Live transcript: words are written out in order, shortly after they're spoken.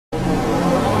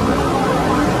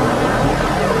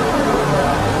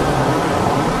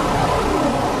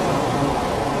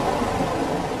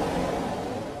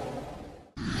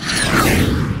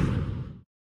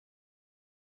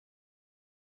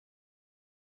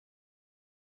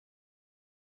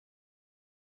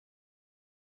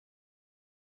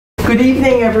Good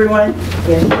evening, everyone.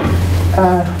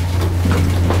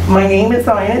 My name is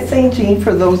Ina St. Jean,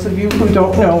 for those of you who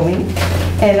don't know me,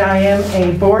 and I am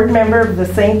a board member of the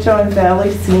St. John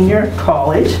Valley Senior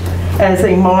College as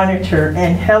a monitor,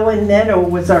 and Helen Netto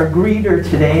was our greeter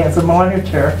today as a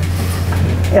monitor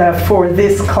for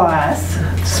this class,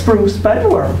 Spruce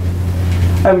Budworm.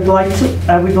 I would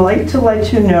like to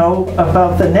let you know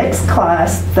about the next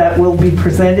class that will be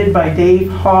presented by Dave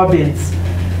Hobbins.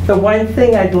 The one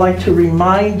thing I'd like to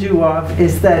remind you of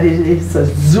is that it is a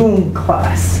Zoom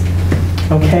class,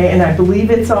 okay? And I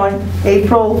believe it's on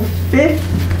April 5th.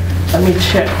 Let me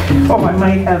check. Oh, I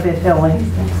might have it, Helen.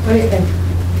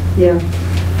 Yeah.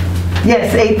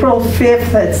 Yes, April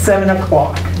 5th at 7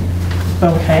 o'clock,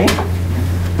 okay?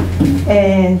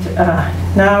 And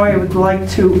now I would like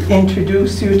to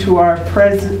introduce you to our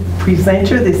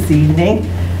presenter this evening.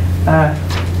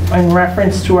 In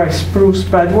reference to our Spruce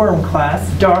Budworm class,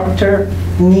 Dr.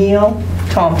 Neil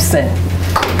Thompson.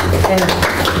 And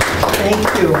thank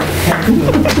you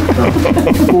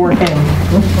for him.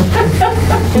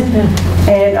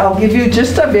 And I'll give you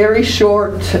just a very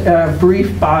short,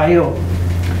 brief bio.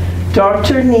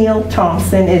 Dr. Neil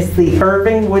Thompson is the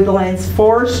Irving Woodlands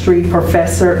Forestry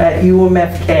Professor at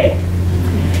UMFK.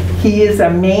 He is a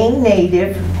Maine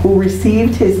native who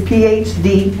received his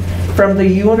PhD from the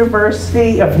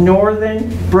University of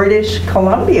Northern British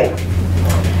Columbia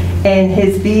and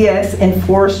his BS in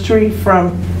forestry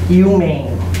from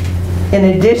UMaine.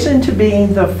 In addition to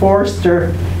being the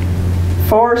Forester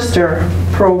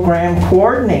Program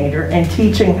Coordinator and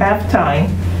teaching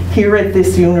half-time here at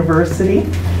this university,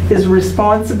 his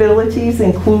responsibilities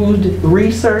include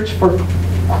research for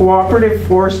cooperative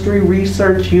forestry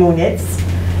research units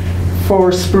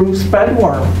for Spruce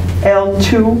Budworm,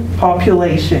 L2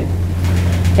 population,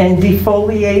 and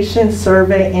defoliation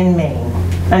survey in Maine.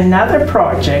 Another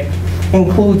project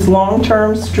includes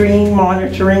long-term stream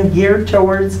monitoring geared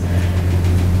towards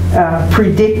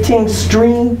predicting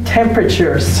stream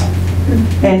temperatures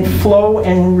and flow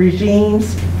and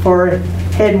regimes for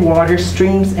headwater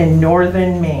streams in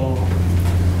northern Maine.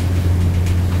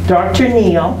 Dr.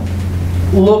 Neil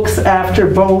looks after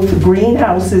both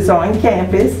greenhouses on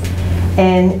campus,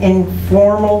 and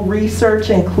informal research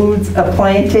includes a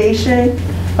plantation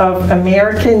of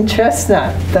American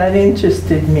chestnut. That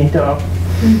interested me, Doc.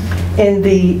 In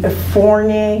the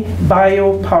Forney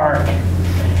Biopark,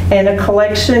 and a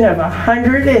collection of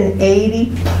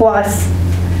 180 plus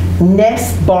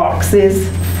nest boxes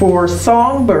for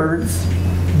songbirds,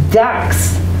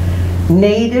 ducks,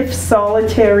 native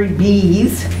solitary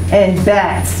bees, and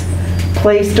bats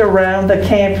placed around the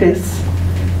campus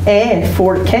and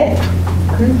Fort Kent.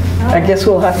 I guess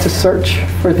we'll have to search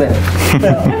for them.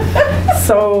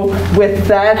 So with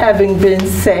that having been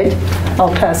said,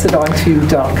 I'll pass it on to you,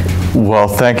 Doc. Well,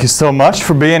 thank you so much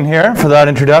for being here, for that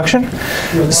introduction.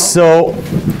 So,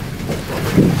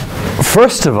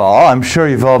 first of all, I'm sure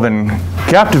you've all been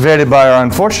captivated by our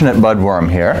unfortunate budworm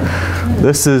here.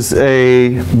 This is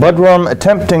a budworm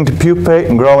attempting to pupate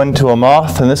and grow into a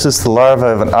moth, and this is the larva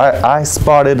of an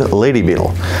eye-spotted lady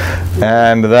beetle.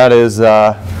 And that is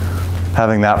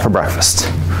having that for breakfast.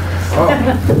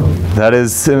 That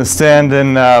is in a stand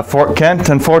in Fort Kent.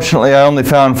 Unfortunately, I only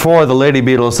found 4 of the lady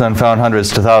beetles and found hundreds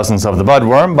to thousands of the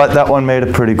budworm, but that one made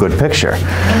a pretty good picture.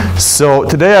 So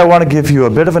today I want to give you a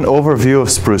bit of an overview of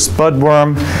spruce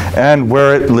budworm and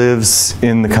where it lives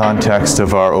in the context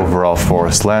of our overall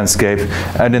forest landscape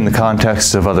and in the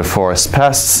context of other forest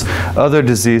pests, other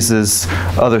diseases,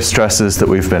 other stresses that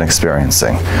we've been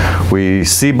experiencing. We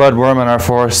see budworm in our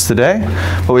forests today,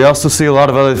 but we also see a lot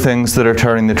of other things that are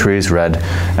turning the trees red.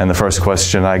 And the first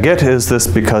question I get, is this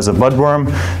because of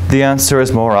budworm? The answer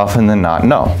is more often than not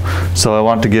no. So I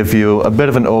want to give you a bit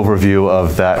of an overview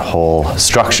of that whole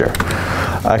structure.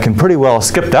 I can pretty well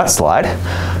skip that slide,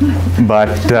 but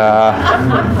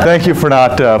thank you for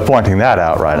not pointing that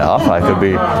out right off. I could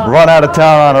be run out of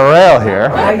town on a rail here,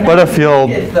 but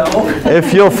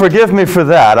if you'll forgive me for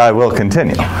that, I will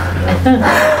continue.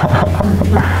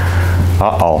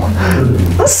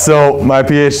 Uh-oh. So my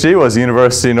PhD was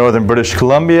University of Northern British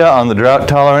Columbia on the drought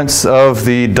tolerance of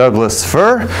the Douglas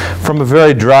fir from a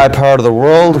very dry part of the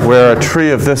world where a tree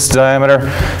of this diameter,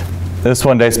 this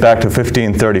one dates back to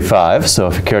 1535, so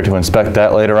if you care to inspect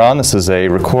that later on, this is a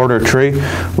recorder tree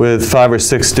with 5 or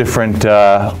 6 different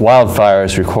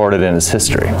wildfires recorded in its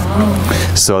history.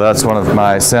 So that's one of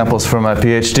my samples from my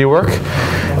PhD work.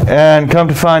 And come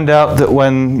to find out that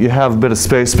when you have a bit of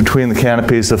space between the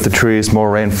canopies of the trees,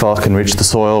 more rainfall can reach the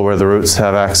soil where the roots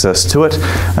have access to it,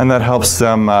 and that helps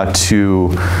them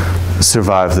to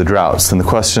survive the droughts. And the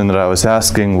question that I was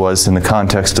asking was in the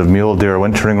context of mule deer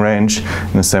wintering range,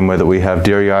 in the same way that we have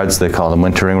deer yards, they call them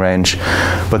wintering range.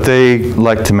 But they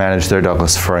like to manage their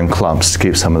Douglas fir in clumps to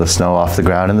keep some of the snow off the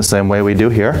ground in the same way we do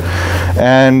here.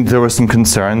 And there was some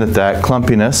concern that that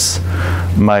clumpiness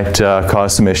might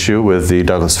cause some issue with the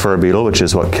Douglas fir beetle, which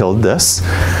is what killed this.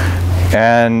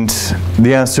 And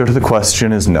the answer to the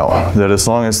question is no, that as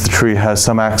long as the tree has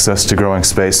some access to growing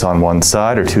space on one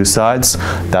side or two sides,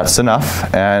 that's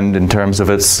enough. And in terms of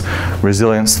its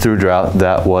resilience through drought,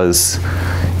 that was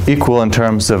equal in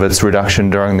terms of its reduction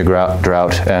during the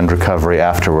drought and recovery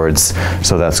afterwards.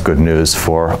 So that's good news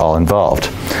for all involved.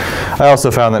 I also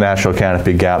found that natural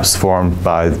canopy gaps formed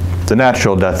by the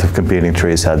natural death of competing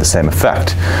trees had the same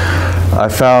effect. I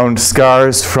found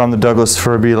scars from the Douglas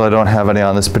fir beetle. I don't have any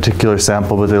on this particular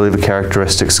sample, but they leave a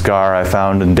characteristic scar. I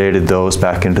found and dated those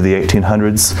back into the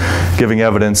 1800s, giving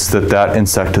evidence that that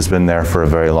insect has been there for a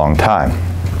very long time.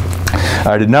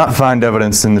 I did not find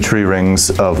evidence in the tree rings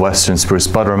of western spruce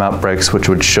budworm outbreaks, which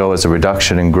would show as a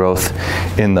reduction in growth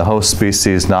in the host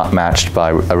species not matched by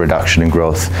a reduction in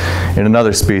growth in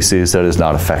another species that is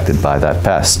not affected by that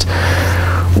pest.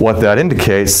 What that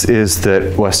indicates is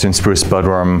that western spruce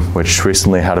budworm, which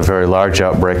recently had a very large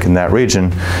outbreak in that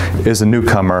region, is a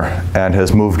newcomer and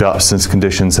has moved up since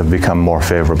conditions have become more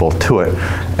favorable to it.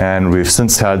 And we've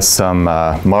since had some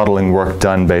modeling work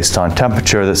done based on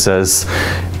temperature that says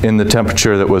in the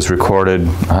temperature that was recorded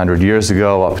 100 years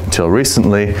ago up until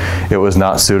recently, it was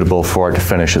not suitable for it to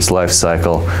finish its life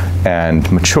cycle and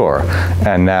mature.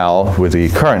 And now, with the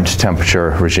current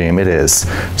temperature regime, it is.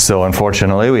 So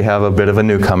unfortunately, we have a bit of a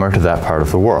newcomer to that part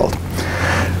of the world.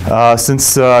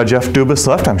 Since Jeff Dubas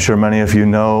left, I'm sure many of you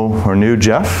know or knew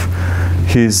Jeff.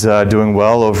 He's doing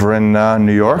well over in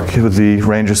New York with the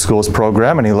Ranger Schools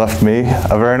program, and he left me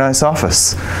a very nice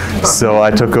office. So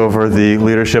I took over the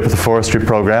leadership of the forestry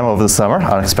program over the summer,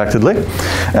 unexpectedly,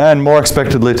 and more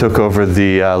expectedly took over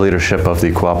the leadership of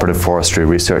the Cooperative Forestry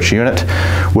Research Unit,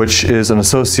 which is an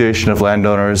association of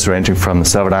landowners ranging from the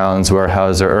Seven Islands,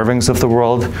 Weyerhaeuser, Irvings of the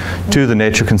world, to the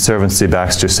Nature Conservancy,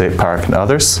 Baxter State Park, and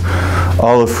others,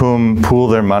 all of whom pool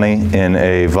their money in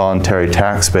a voluntary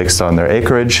tax based on their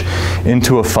acreage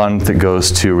into a fund that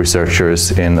goes to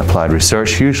researchers in applied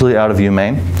research, usually out of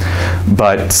UMaine.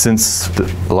 But since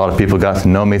a lot of people got to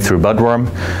know me through budworm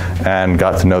and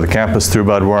got to know the campus through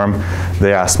budworm,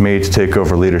 they asked me to take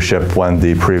over leadership when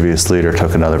the previous leader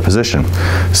took another position.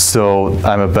 So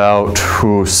I'm about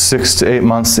 6 to 8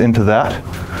 months into that,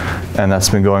 and that's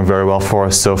been going very well for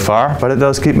us so far, but it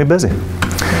does keep me busy.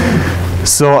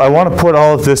 So I want to put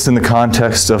all of this in the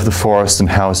context of the forest and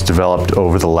how it's developed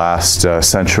over the last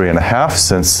century and a half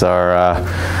since our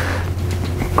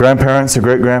grandparents or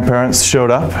great-grandparents showed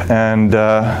up and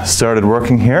started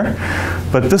working here.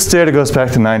 But this data goes back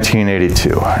to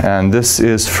 1982, and this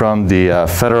is from the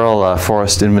Federal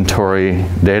Forest Inventory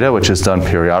data, which is done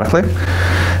periodically.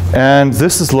 And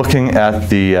this is looking at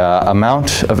the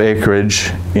amount of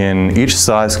acreage in each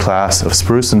size class of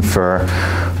spruce and fir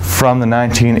from the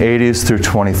 1980s through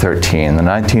 2013. The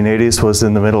 1980s was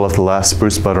in the middle of the last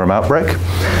spruce budworm outbreak.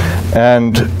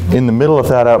 And in the middle of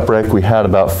that outbreak, we had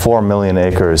about 4 million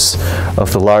acres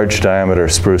of the large diameter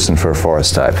spruce and fir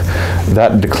forest type.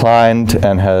 That declined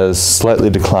and has slightly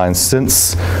declined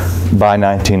since by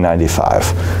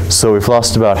 1995. So we've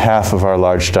lost about half of our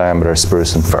large diameter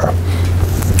spruce and fir.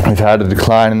 We've had a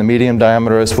decline in the medium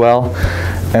diameter as well,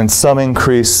 and some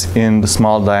increase in the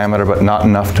small diameter, but not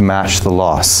enough to match the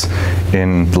loss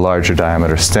in the larger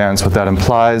diameter stands. What that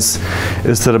implies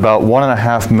is that about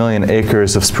 1.5 million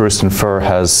acres of spruce and fir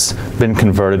has been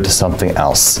converted to something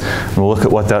else. And we'll look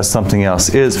at what that something else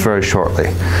is very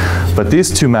shortly. But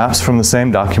these two maps from the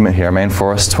same document here, Maine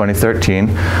Forest 2013,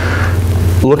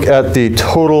 look at the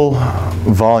total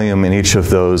volume in each of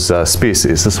those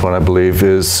species. This one, I believe,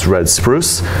 is red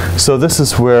spruce. So this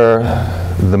is where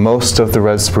the most of the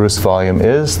red spruce volume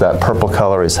is. That purple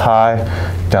color is high,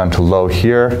 down to low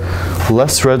here.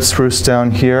 Less red spruce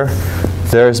down here.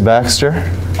 There's Baxter.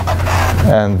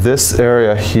 And this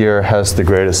area here has the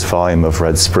greatest volume of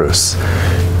red spruce.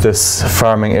 This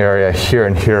farming area here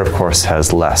and here, of course,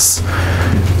 has less.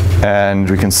 And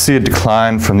we can see a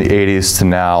decline from the 80s to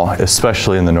now,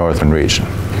 especially in the northern region.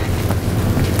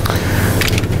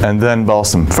 And then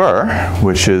balsam fir,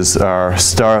 which is our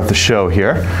star of the show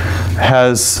here,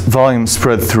 has volume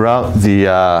spread throughout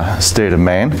the state of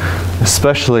Maine,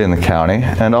 especially in the county,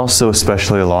 and also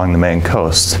especially along the Maine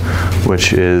coast,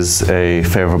 which is a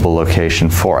favorable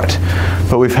location for it.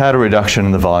 But we've had a reduction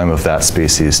in the volume of that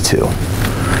species too.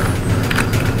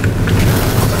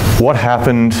 What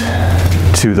happened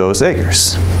to those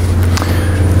acres?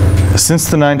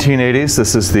 Since the 1980s,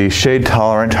 this is the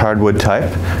shade-tolerant hardwood type,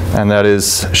 and that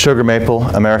is sugar maple,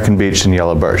 American beech, and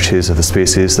yellow birch. These are the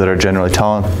species that are generally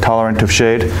tolerant of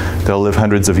shade. They'll live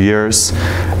hundreds of years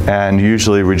and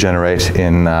usually regenerate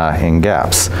in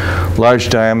gaps. Large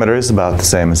diameter is about the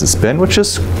same as it's been, which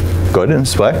is good in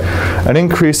this way. An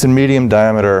increase in medium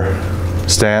diameter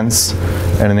stands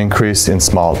and an increase in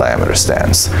small diameter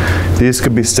stands. These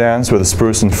could be stands where the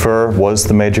spruce and fir was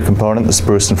the major component. The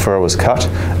spruce and fir was cut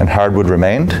and hardwood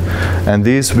remained. And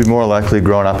these would be more likely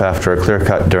grown up after a clear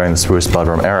cut during the spruce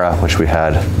budworm era, which we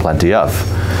had plenty of.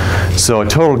 So a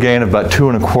total gain of about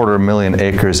 2.25 million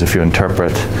acres if you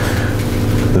interpret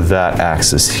that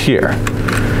axis here.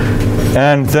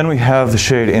 And then we have the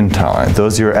shade intolerant.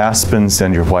 Those are your aspens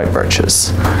and your white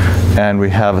birches. And we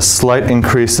have a slight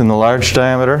increase in the large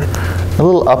diameter, a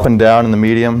little up and down in the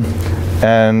medium,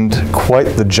 and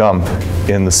quite the jump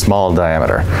in the small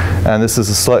diameter. And this is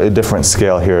a slightly different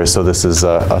scale here, so this is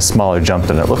a smaller jump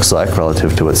than it looks like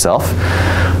relative to itself.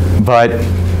 But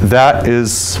that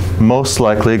is most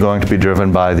likely going to be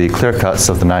driven by the clear cuts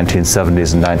of the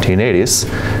 1970s and 1980s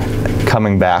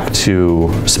coming back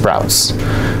to sprouts,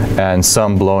 and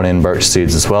some blown in birch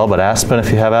seeds as well. But aspen,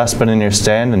 if you have aspen in your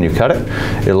stand and you cut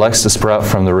it, it likes to sprout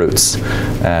from the roots.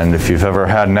 And if you've ever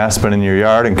had an aspen in your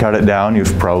yard and cut it down,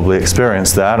 you've probably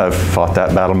experienced that. I've fought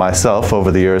that battle myself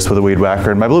over the years with a weed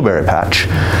whacker in my blueberry patch.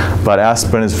 But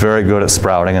aspen is very good at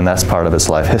sprouting, and that's part of its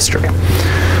life history.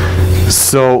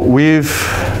 So we've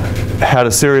had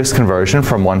a serious conversion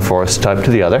from one forest type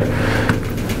to the other.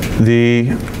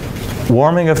 The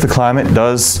warming of the climate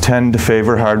does tend to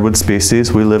favor hardwood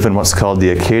species. We live in what's called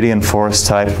the Acadian forest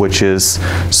type, which is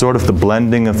sort of the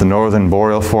blending of the northern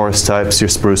boreal forest types, your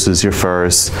spruces, your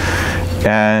firs,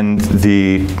 and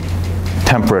the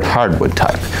temperate hardwood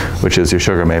type, which is your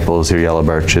sugar maples, your yellow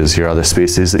birches, your other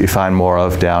species that you find more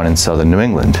of down in southern New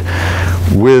England.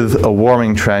 With a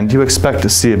warming trend, you expect to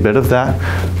see a bit of that,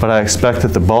 but I expect that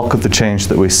the bulk of the change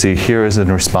that we see here is in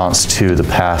response to the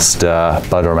past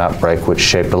budworm outbreak, which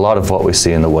shaped a lot of what we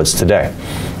see in the woods today.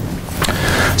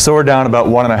 So we're down about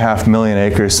 1.5 million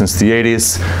acres since the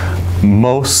 80s.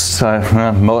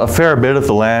 A fair bit of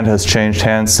the land has changed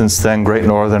hands since then. Great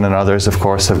Northern and others, of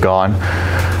course, have gone.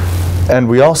 And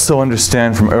we also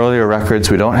understand from earlier records,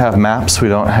 we don't have maps, we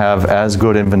don't have as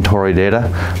good inventory data,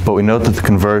 but we note that the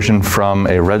conversion from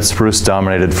a red spruce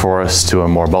dominated forest to a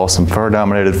more balsam fir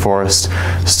dominated forest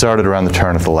started around the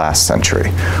turn of the last century,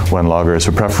 when loggers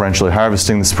were preferentially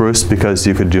harvesting the spruce because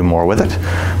you could do more with it.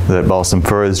 The balsam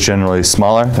fir is generally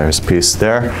smaller, there's a piece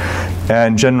there,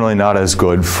 and generally not as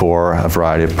good for a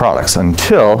variety of products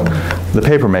until the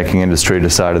paper-making industry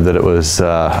decided that it was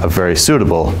a very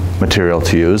suitable material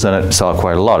to use, and it saw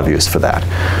quite a lot of use for that.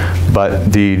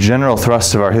 But the general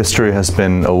thrust of our history has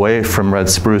been away from red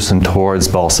spruce and towards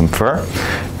balsam fir,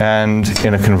 and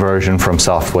in a conversion from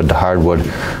softwood to hardwood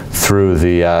through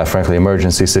the, frankly,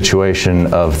 emergency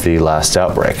situation of the last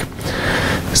outbreak.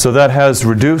 So that has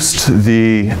reduced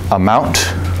the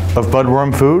amount of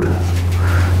budworm food,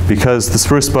 because the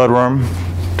spruce budworm,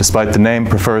 despite the name,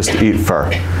 prefers to eat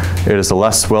fir. It is a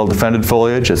less well-defended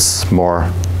foliage, it's more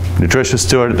nutritious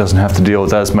to it, it doesn't have to deal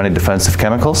with as many defensive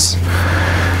chemicals.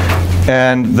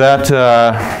 And that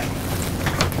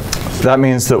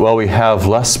means that while we have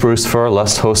less spruce fir,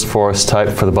 less host forest type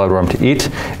for the budworm to eat,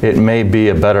 it may be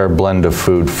a better blend of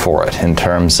food for it in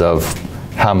terms of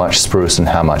how much spruce and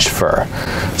how much fir.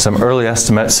 Some early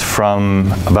estimates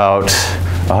from about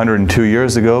 102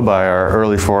 years ago by our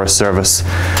early Forest Service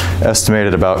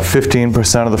estimated about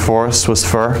 15% of the forest was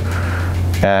fir,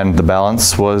 and the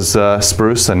balance was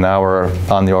spruce, and now we're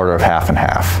on the order of half and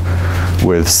half,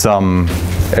 with some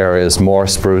areas more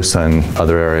spruce and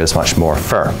other areas much more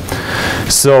fir.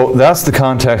 So that's the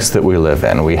context that we live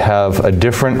in. We have a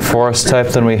different forest type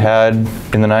than we had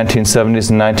in the 1970s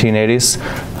and 1980s,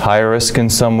 higher risk in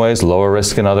some ways, lower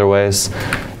risk in other ways,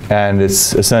 and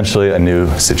it's essentially a new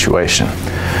situation.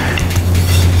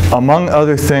 Among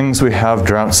other things, we have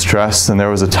drought stress, and there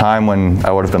was a time when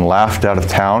I would have been laughed out of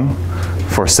town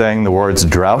for saying the words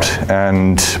drought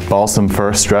and balsam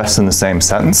fir stress in the same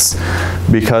sentence,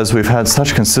 because we've had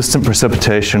such consistent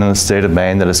precipitation in the state of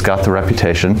Maine that it's got the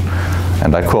reputation,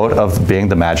 and I quote, of being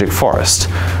the magic forest,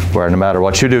 where no matter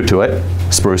what you do to it,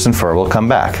 spruce and fir will come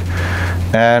back.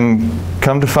 And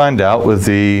come to find out, with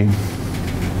the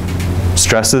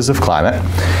stresses of climate,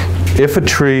 if a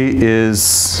tree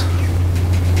is,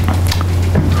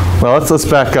 well, let's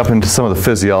back up into some of the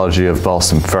physiology of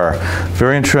balsam fir.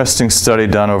 Very interesting study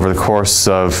done over the course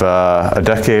of a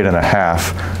decade and a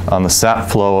half on the sap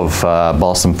flow of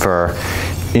balsam fir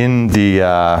in the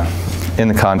in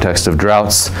the context of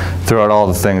droughts throughout all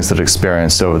the things that it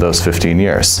experienced over those 15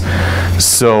 years.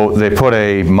 So they put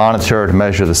a monitor to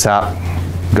measure the sap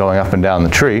going up and down the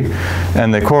tree,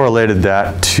 and they correlated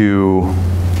that to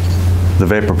the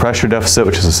vapor pressure deficit,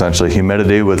 which is essentially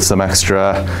humidity with some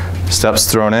extra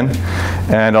steps thrown in,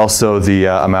 and also the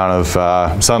amount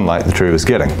of sunlight the tree was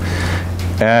getting.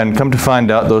 And come to find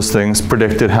out, those things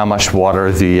predicted how much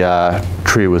water the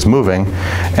tree was moving,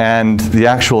 and the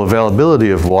actual availability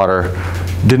of water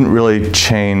didn't really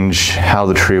change how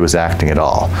the tree was acting at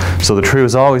all. So the tree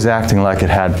was always acting like it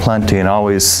had plenty and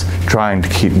always trying to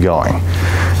keep going.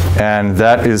 And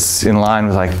that is in line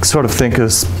with, I sort of think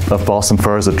of balsam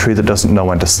fir as a tree that doesn't know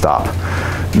when to stop.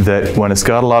 That when it's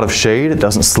got a lot of shade, it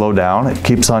doesn't slow down, it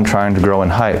keeps on trying to grow in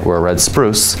height, where a red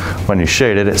spruce, when you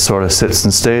shade it, it sort of sits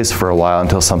and stays for a while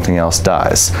until something else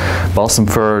dies. Balsam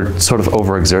fir sort of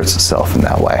overexerts itself in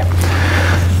that way.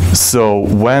 So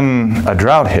when a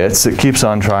drought hits, it keeps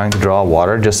on trying to draw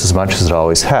water just as much as it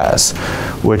always has,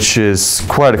 which is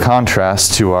quite a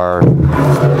contrast to our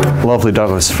lovely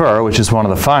Douglas fir, which is one of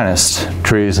the finest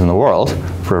trees in the world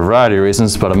for a variety of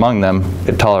reasons, but among them,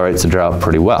 it tolerates a drought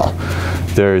pretty well.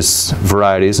 There's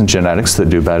varieties and genetics that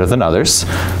do better than others.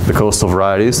 The coastal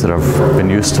varieties that have been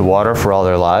used to water for all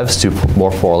their lives do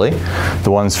more poorly.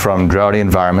 The ones from droughty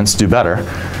environments do better.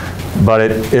 But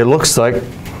it looks like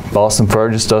balsam fir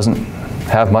just doesn't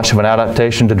have much of an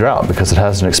adaptation to drought because it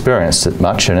hasn't experienced it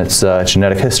much in its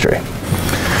genetic history.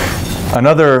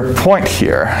 Another point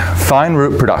here, fine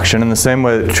root production. In the same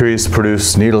way that trees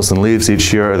produce needles and leaves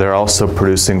each year, they're also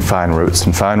producing fine roots.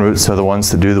 And fine roots are the ones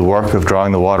that do the work of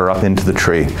drawing the water up into the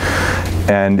tree.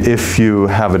 And if you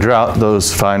have a drought,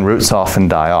 those fine roots often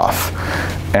die off.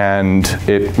 And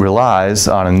it relies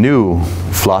on a new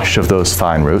flush of those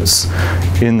fine roots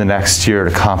in the next year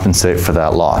to compensate for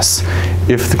that loss.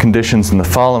 If the conditions in the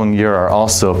following year are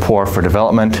also poor for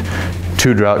development,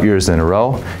 2 drought years in a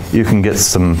row, you can get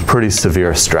some pretty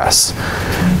severe stress.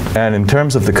 And in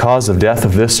terms of the cause of death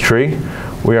of this tree,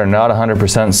 we are not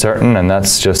 100% certain, and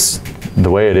that's just the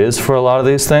way it is for a lot of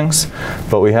these things.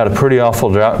 But we had a pretty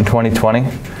awful drought in 2020.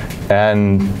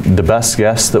 And the best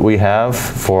guess that we have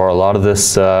for a lot of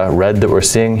this red that we're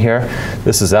seeing here,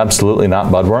 this is absolutely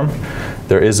not budworm.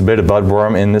 There is a bit of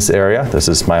budworm in this area. This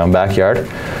is my own backyard.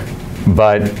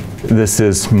 But this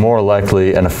is more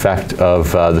likely an effect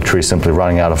of the tree simply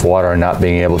running out of water and not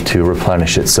being able to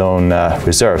replenish its own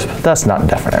reserves. But that's not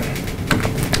definite.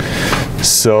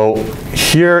 So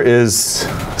here is,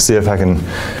 see if I can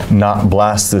not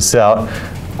blast this out,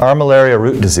 armillaria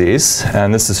root disease,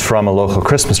 and this is from a local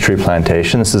Christmas tree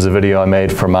plantation. This is a video I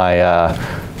made for my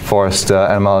forest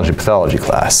entomology pathology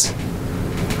class.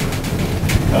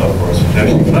 Forest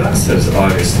protection class is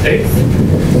August 8th,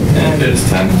 and it is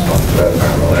time to talk about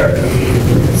armillaria. You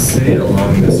can see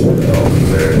along this row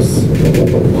there's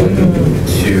 1,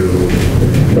 2,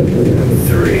 and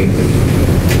 3.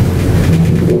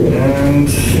 And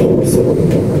so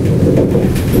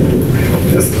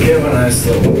just give a nice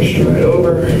little push right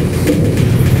over,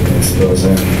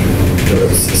 exposing the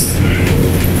root system.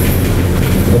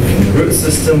 In the root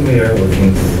system, we are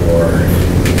looking for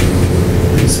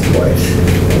these white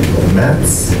little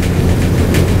mats.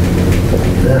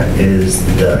 That is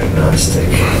the diagnostic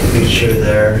feature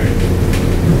there.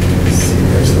 See,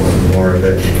 there's a lot more of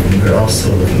it. And we're also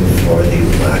looking for the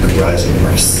black rising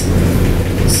marks.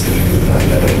 Let's see if we can find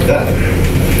out about that.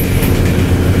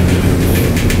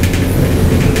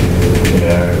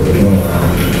 Yeah, we're going on.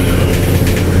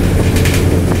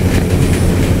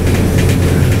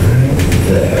 Right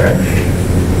there, we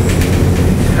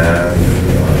have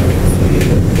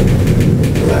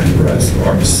the black rising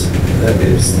marks. That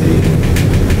is the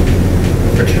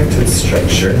protected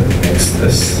structure that makes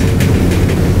this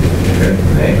good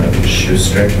thing of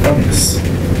shoestring fungus.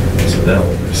 So that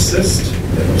will persist,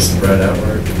 it will spread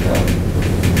outward.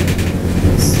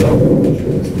 So,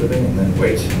 living and then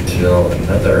wait until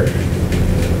another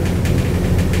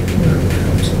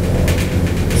comes along.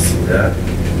 See that?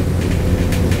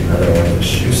 Another one of the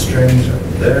shoestrings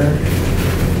right there.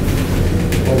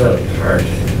 Pull that apart.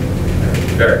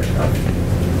 Very tough.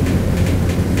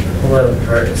 Pull that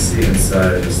apart and see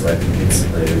inside it is like an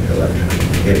insulated electrical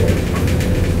cable.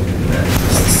 And that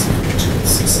is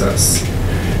success.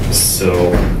 So,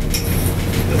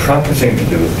 the proper thing to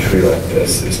do with a tree like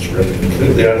this is to rip it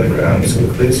completely out of the ground as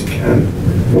quickly as you can.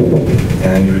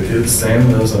 And you would do the same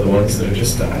with those other ones that are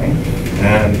just dying.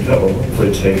 And that will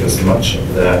hopefully take as much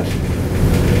of that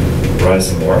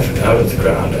rhizomorph out of the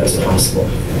ground as possible.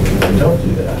 If you don't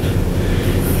do that,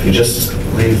 if you just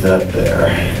leave that there,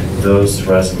 those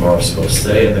rhizomorphs will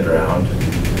stay in the ground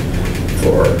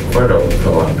for quite a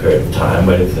long period of time,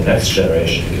 waiting for the next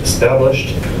generation to get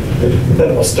established.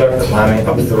 Then it will start climbing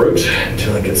up the root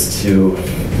until it gets to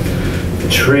the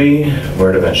tree,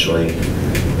 where it eventually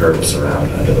girdles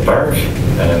around under the bark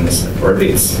and where it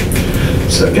eats.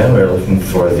 So again, we're looking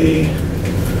for the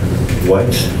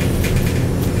white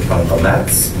fungal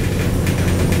mats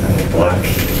and the black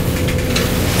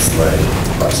slide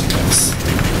prospects.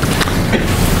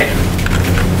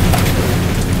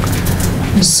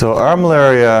 So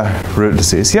armillaria root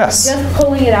disease, yes? Just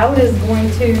pulling it out is going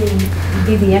to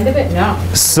be the end of it? No.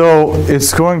 So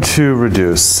it's going to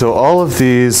reduce. So all of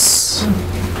these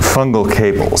fungal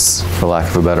cables, for lack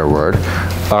of a better word,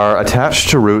 are attached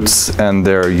to roots, and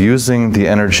they're using the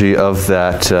energy of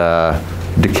that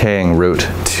decaying root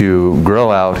to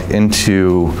grow out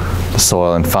into the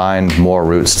soil and find more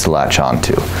roots to latch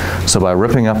onto. So by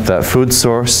ripping up that food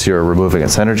source, you're removing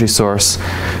its energy source,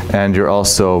 and you're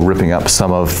also ripping up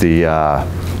some of the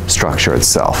structure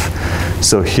itself.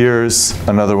 So here's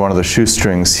another one of the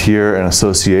shoestrings here in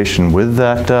association with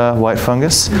that white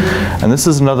fungus. And this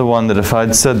is another one that if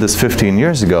I'd said this 15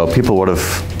 years ago, people would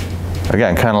have,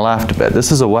 again, kind of laughed a bit.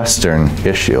 This is a Western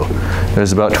issue.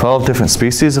 There's about 12 different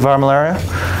species of armillaria,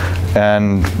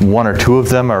 and 1 or 2 of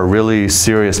them are really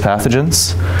serious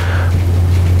pathogens.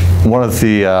 One of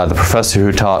the professor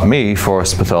who taught me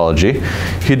forest pathology,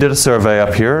 he did a survey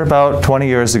up here about 20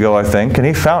 years ago, I think, and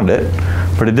he found it,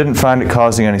 but he didn't find it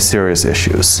causing any serious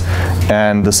issues.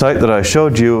 And the site that I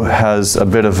showed you has a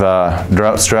bit of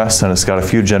drought stress, and it's got a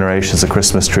few generations of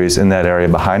Christmas trees in that area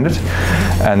behind it.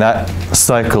 And that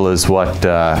cycle is what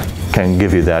can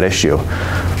give you that issue.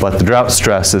 But the drought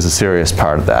stress is a serious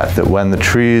part of that when the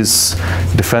tree's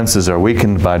defenses are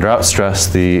weakened by drought stress,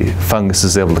 the fungus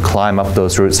is able to climb up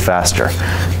those roots faster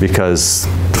because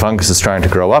the fungus is trying to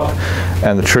grow up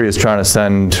and the tree is trying to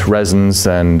send resins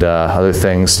and other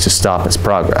things to stop its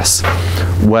progress.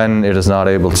 When it is not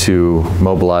able to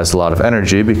mobilize a lot of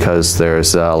energy because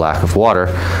there's a lack of water,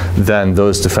 then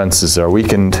those defenses are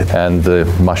weakened and the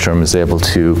mushroom is able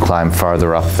to climb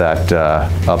farther up that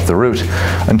up the root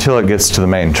until it gets to the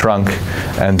main trunk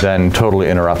and then totally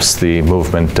interrupts the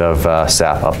movement of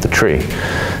sap up the tree.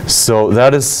 So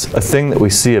that is a thing that we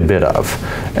see a bit of.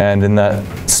 And in that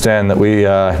stand that we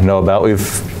know about,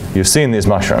 you've seen these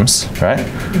mushrooms, right?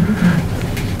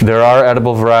 Mm-hmm. There are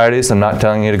edible varieties. I'm not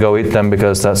telling you to go eat them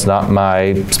because that's not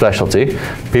my specialty.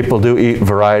 People do eat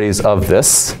varieties of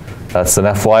this. That's an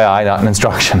FYI, not an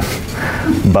instruction.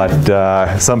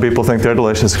 But some people think they're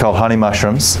delicious. They're called honey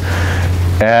mushrooms.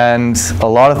 And a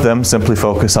lot of them simply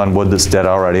focus on wood that's dead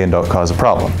already and don't cause a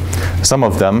problem. Some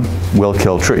of them will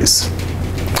kill trees.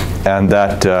 And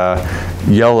that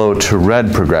yellow to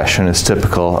red progression is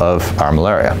typical of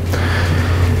armillaria.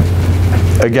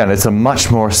 Again, it's a much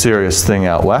more serious thing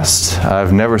out west.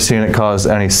 I've never seen it cause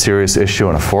any serious issue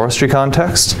in a forestry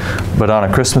context, but on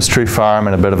a Christmas tree farm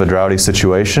in a bit of a droughty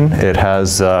situation, it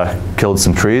has killed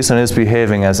some trees and is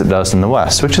behaving as it does in the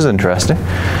west, which is interesting,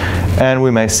 and we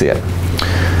may see it.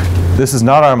 This is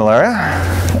not armillaria,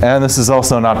 and this is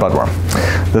also not budworm.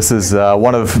 This is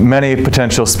one of many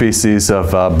potential species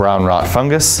of brown rot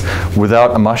fungus.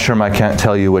 Without a mushroom, I can't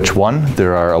tell you which one.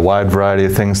 There are a wide variety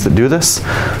of things that do this,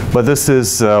 but this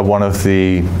is one of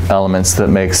the elements that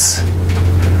makes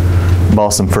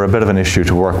balsam fir a bit of an issue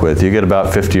to work with. You get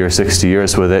about 50 or 60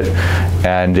 years with it,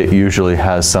 and it usually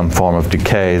has some form of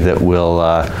decay that will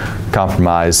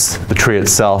compromise the tree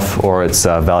itself or its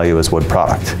value as wood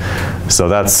product. So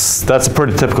that's a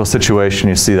pretty typical situation.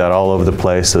 You see that all over the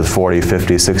place with 40,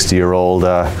 50, 60-year-old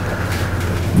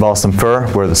balsam fir,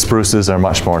 where the spruces are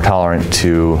much more tolerant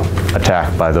to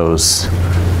attack by those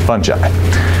fungi.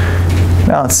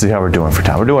 Now let's see how we're doing for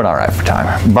time. We're doing all right for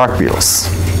time. Bark beetles.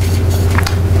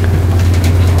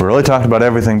 We're really talking about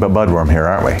everything but budworm here,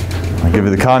 aren't we? I'll give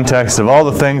you the context of all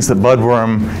the things that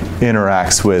budworm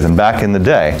interacts with. And back in the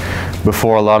day,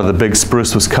 before a lot of the big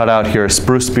spruce was cut out here,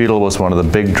 spruce beetle was one of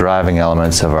the big driving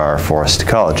elements of our forest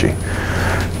ecology.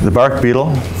 The bark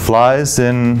beetle flies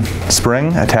in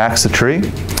spring, attacks a tree,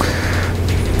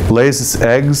 lays its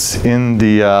eggs in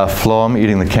the phloem,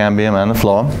 eating the cambium and the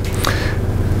phloem.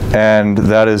 And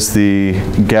that is the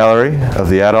gallery of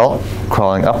the adult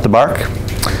crawling up the bark.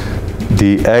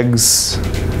 The eggs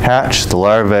hatch, the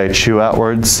larvae chew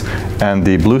outwards, and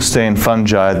the blue stain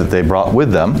fungi that they brought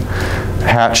with them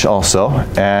hatch also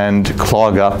and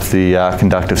clog up the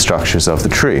conductive structures of the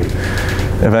tree.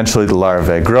 Eventually the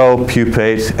larvae grow,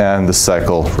 pupate, and the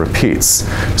cycle repeats.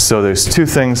 So there's two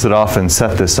things that often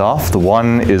set this off. The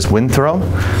one is wind throw.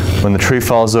 When the tree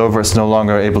falls over, it's no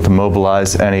longer able to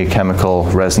mobilize any chemical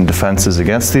resin defenses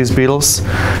against these beetles.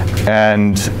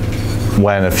 And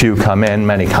when a few come in,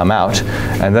 many come out,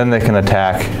 and then they can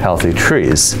attack healthy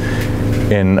trees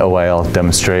in a way I'll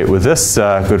demonstrate with this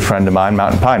good friend of mine,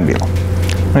 mountain pine beetle.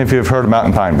 Many of you have heard of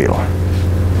mountain pine beetle.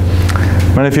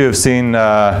 Many of you have seen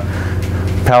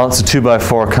pallets of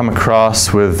 2x4 come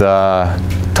across with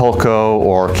Tolko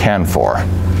or Canfor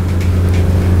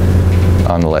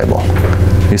on the label.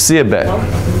 You see a bit.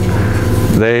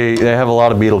 They have a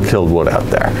lot of beetle-killed wood out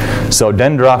there. So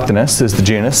Dendroctonus is the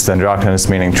genus, Dendroctonus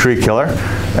meaning tree killer,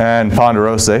 and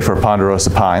Ponderosa for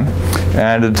ponderosa pine,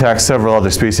 and it attacks several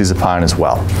other species of pine as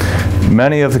well.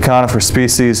 Many of the conifer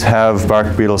species have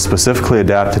bark beetles specifically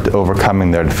adapted to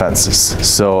overcoming their defenses.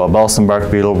 So a balsam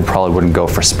bark beetle probably wouldn't go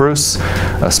for spruce,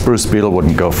 a spruce beetle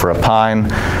wouldn't go for a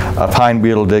pine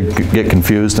beetle did get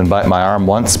confused and bite my arm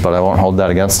once, but I won't hold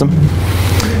that against them.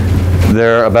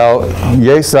 They're about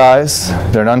yay size,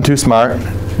 they're none too smart,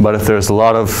 but if there's a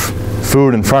lot of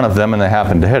food in front of them and they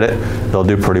happen to hit it, they'll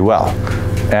do pretty well.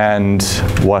 And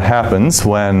what happens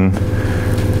when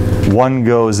one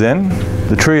goes in,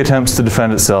 the tree attempts to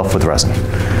defend itself with resin.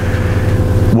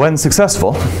 When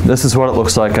successful, this is what it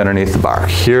looks like underneath the bark.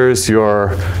 Here's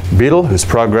your beetle whose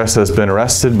progress has been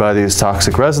arrested by these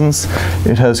toxic resins.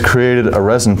 It has created a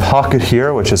resin pocket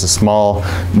here, which is a small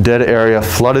dead area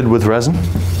flooded with resin.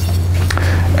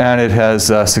 And it has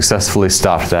successfully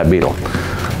stopped that beetle.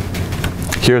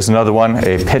 Here's another one,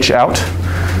 a pitch out.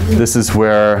 This is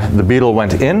where the beetle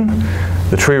went in,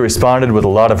 the tree responded with a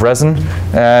lot of resin,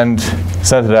 and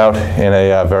sent it out in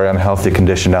a very unhealthy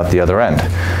condition out the other end.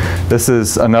 This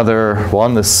is another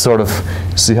one, this sort of,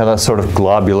 see how that's sort of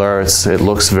globular, it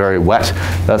looks very wet.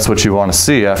 That's what you want to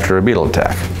see after a beetle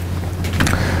attack.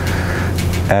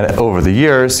 And over the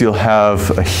years, you'll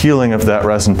have a healing of that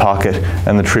resin pocket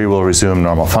and the tree will resume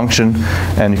normal function.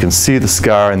 And you can see the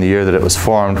scar in the year that it was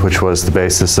formed, which was the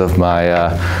basis of my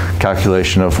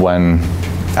calculation of when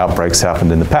outbreaks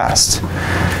happened in the past.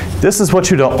 This is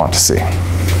what you don't want to see.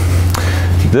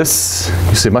 This,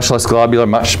 you see much less globular,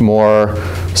 much more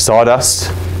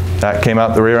sawdust. That came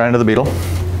out the rear end of the beetle.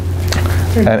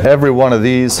 And every one of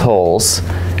these holes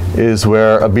is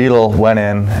where a beetle went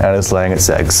in and is laying its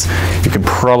eggs. You can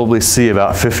probably see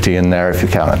about 50 in there if you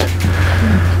count it.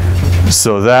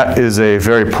 So that is a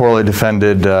very poorly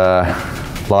defended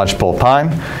lodgepole pine.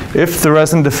 If the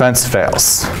resin defense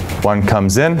fails, one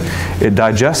comes in, it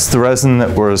digests the resin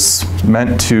that was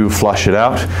meant to flush it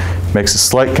out, makes a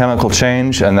slight chemical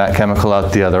change, and that chemical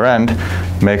out the other end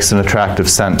makes an attractive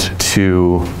scent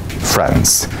to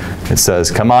friends. It says,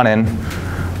 come on in.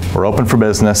 We're open for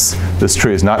business. This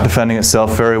tree is not defending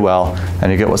itself very well,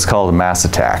 and you get what's called a mass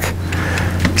attack.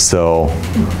 So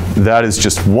that is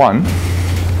just one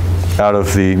out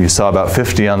of the, you saw about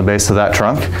 50 on the base of that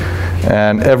trunk,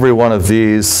 and every one of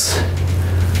these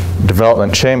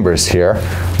development chambers here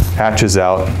hatches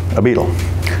out a beetle.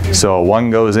 So one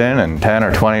goes in and 10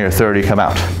 or 20 or 30 come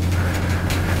out.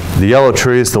 The yellow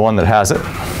tree is the one that has it.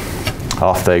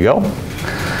 Off they go.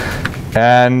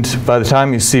 And by the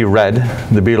time you see red,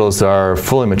 the beetles are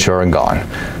fully mature and gone.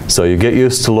 So you get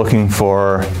used to looking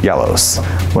for yellows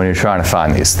when you're trying to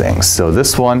find these things. So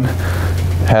this one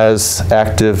has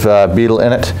active beetle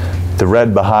in it, the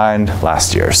red behind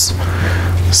last year's.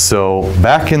 So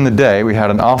back in the day, we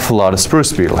had an awful lot of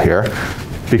spruce beetle here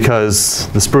because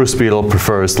the spruce beetle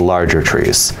prefers the larger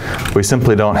trees. We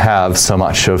simply don't have so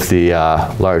much of the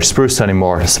large spruce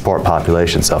anymore to support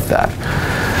populations of that.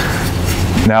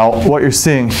 Now, what you're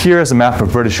seeing here is a map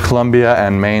of British Columbia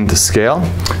and Maine to scale.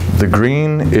 The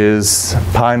green is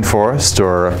pine forest,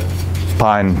 or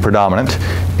pine predominant.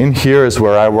 In here is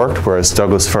where I worked, where it's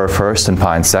Douglas fir first and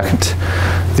pine second.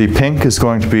 The pink is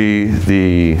going to be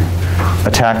the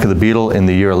attack of the beetle in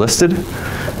the year listed,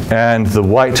 and the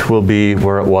white will be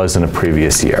where it was in a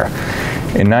previous year.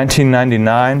 In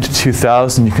 1999 to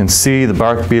 2000, you can see the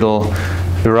bark beetle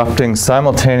erupting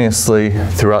simultaneously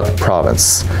throughout the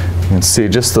province. You can see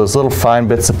just those little fine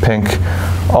bits of pink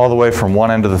all the way from one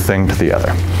end of the thing to the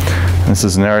other. And this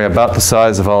is an area about the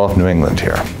size of all of New England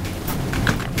here.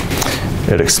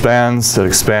 It expands, it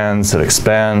expands, it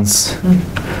expands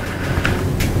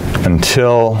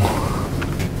until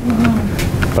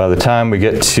by the time we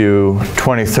get to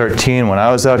 2013, when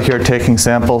I was out here taking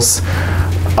samples,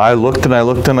 I looked and I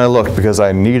looked and I looked because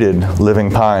I needed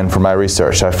living pine for my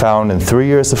research. I found in 3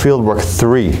 years of field work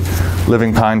 3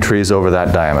 living pine trees over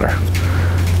that diameter.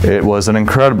 It was an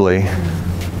incredibly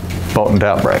potent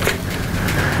outbreak.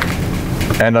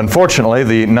 And unfortunately,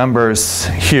 the numbers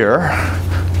here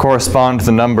correspond to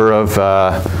the number of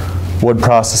wood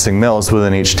processing mills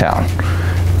within each town.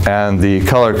 And the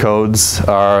color codes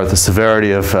are the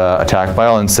severity of attack by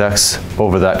all insects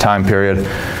over that time period,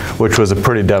 which was a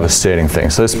pretty devastating thing.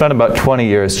 So they spent about 20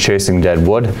 years chasing dead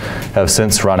wood, have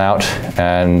since run out,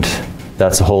 and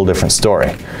that's a whole different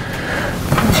story.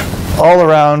 All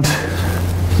around,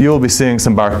 you'll be seeing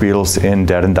some bark beetles in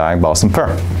dead and dying balsam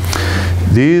fir.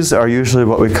 These are usually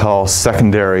what we call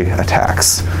secondary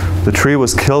attacks. The tree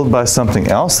was killed by something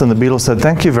else, and the beetle said,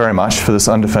 "Thank you very much for this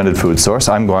undefended food source.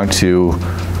 I'm going to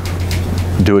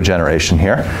do a generation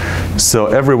here." So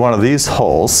every one of these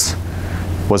holes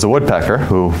was a woodpecker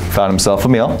who found himself a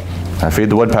meal. I feed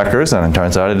the woodpeckers, and it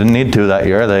turns out I didn't need to that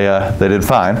year. They did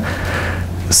fine.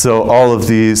 So all of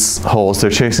these holes, they're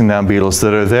chasing down beetles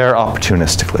that are there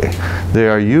opportunistically. They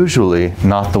are usually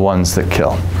not the ones that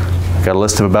kill. I've got a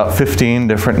list of about 15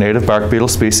 different native bark beetle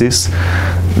species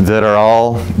that are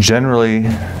all generally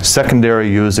secondary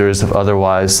users of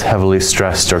otherwise heavily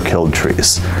stressed or killed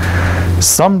trees.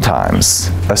 Sometimes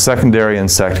a secondary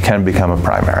insect can become a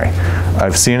primary.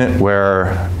 I've seen it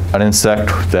where an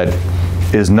insect that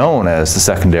is known as the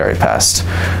secondary pest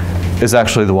is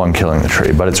actually the one killing the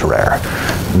tree, but it's rare.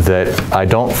 That I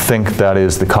don't think that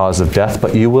is the cause of death,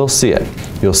 but you will see it.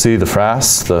 You'll see the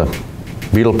frass, the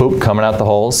beetle poop coming out the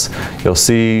holes. You'll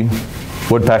see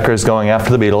woodpeckers going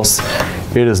after the beetles.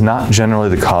 It is not generally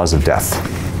the cause of death.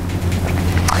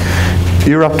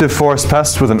 Eruptive forest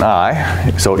pests with an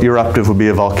I. So eruptive would be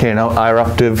a volcano.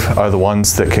 Iruptive are the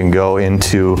ones that can go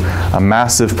into a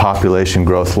massive population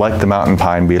growth like the mountain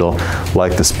pine beetle,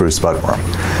 like the spruce budworm.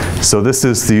 So this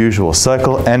is the usual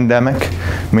cycle. Endemic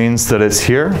means that it's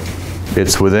here.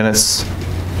 It's within its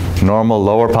normal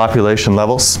lower population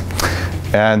levels.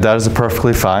 And that is a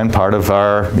perfectly fine part of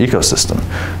our ecosystem.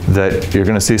 That you're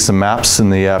going to see some maps in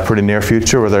the pretty near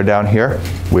future where they're down here.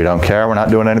 We don't care. We're not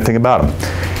doing anything about them.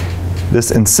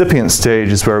 This incipient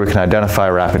stage is where we can identify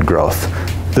rapid growth.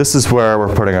 This is where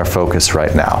we're putting our focus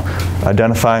right now.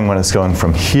 Identifying when it's going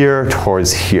from here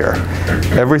towards here.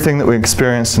 Everything that we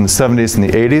experienced in the 70s and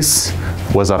the 80s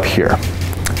was up here.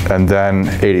 And then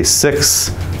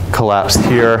 86 collapsed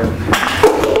here.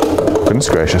 Goodness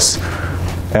gracious.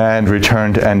 And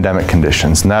returned to endemic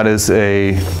conditions. And that is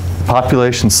a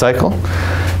population cycle.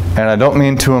 And I don't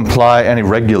mean to imply any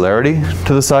regularity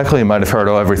to the cycle. You might have heard,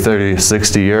 oh, every 30 to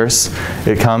 60 years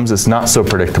it comes. It's not so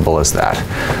predictable as that.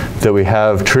 That we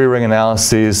have tree ring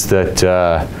analyses that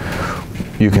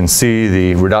you can see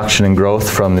the reduction in growth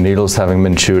from the needles having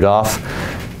been chewed off.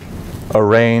 A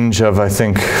range of, I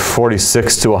think,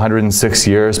 46 to 106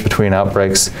 years between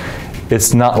outbreaks.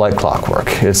 It's not like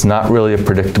clockwork. It's not really a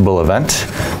predictable event.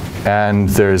 And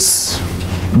there's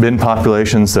been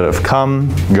populations that have come,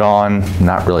 gone,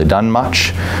 not really done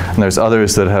much. And there's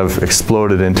others that have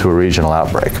exploded into a regional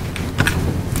outbreak.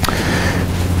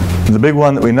 The big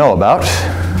one that we know about,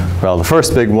 well, the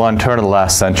first big one, turn of the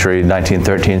last century,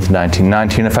 1913 to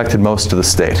 1919, affected most of the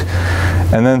state.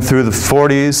 And then through the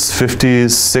 40s, 50s,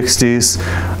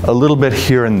 60s, a little bit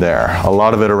here and there. A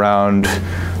lot of it around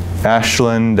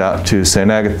Ashland out to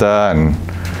St. Agatha and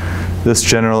this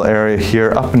general area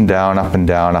here, up and down, up and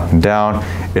down, up and down.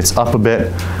 It's up a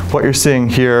bit. What you're seeing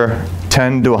here,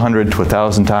 10 to 100 to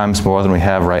 1,000 times more than we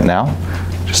have right now,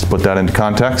 just to put that into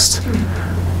context.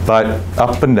 But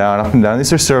up and down, up and down.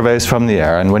 These are surveys from the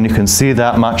air, and when you can see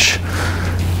that much,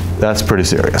 that's pretty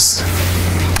serious.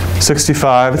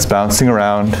 65, it's bouncing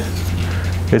around.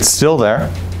 It's still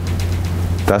there.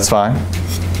 That's fine.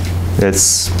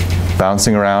 It's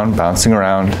bouncing around, bouncing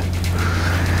around.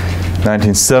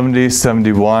 1970,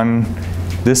 71,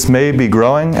 this may be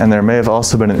growing, and there may have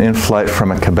also been an in-flight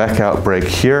from a Quebec outbreak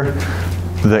here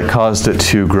that caused it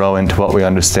to grow into what we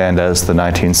understand as the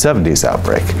 1970s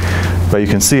outbreak. But you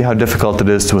can see how difficult it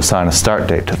is to assign a start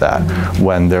date to that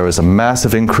when there was a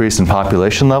massive increase in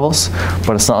population levels,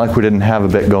 but it's not like we didn't have a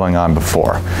bit going on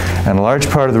before. And a large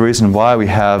part of the reason why we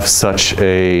have such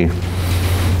a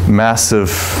massive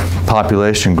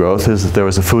population growth is that there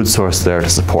was a food source there to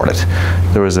support it.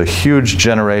 There was a huge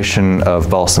generation of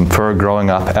balsam fir growing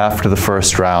up after the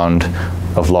first round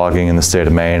of logging in the state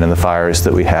of Maine and the fires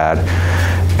that we had.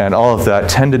 And all of that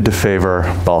tended to favor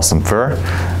balsam fir,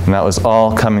 and that was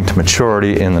all coming to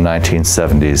maturity in the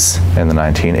 1970s and the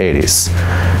 1980s.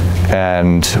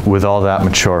 And with all that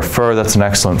mature fir, that's an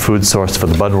excellent food source for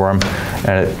the budworm,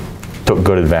 and it took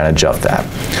good advantage of that.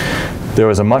 There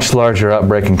was a much larger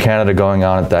outbreak in Canada going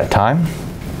on at that time,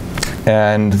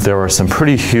 and there were some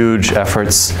pretty huge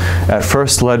efforts, at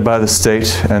first led by the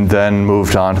state and then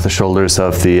moved on to the shoulders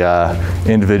of the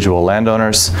individual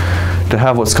landowners, to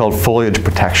have what's called foliage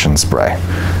protection spray.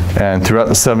 And throughout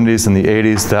the 70s and the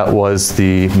 80s, that was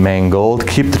the main goal, to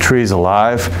keep the trees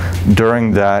alive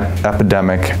during that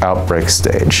epidemic outbreak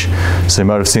stage. So you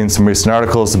might have seen some recent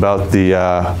articles about the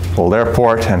old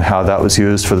airport and how that was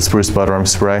used for the spruce budworm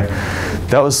spray.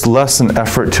 That was less an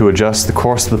effort to adjust the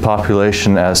course of the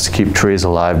population as to keep trees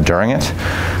alive during it.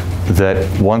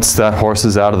 That once that horse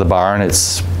is out of the barn,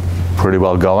 it's pretty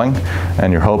well going,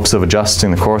 and your hopes of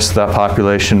adjusting the course of that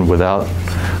population without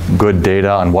good data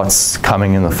on what's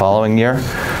coming in the following year,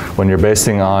 when you're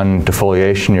basing on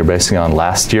defoliation, you're basing on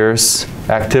last year's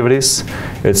activities,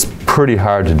 it's pretty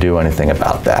hard to do anything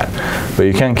about that. But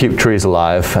you can keep trees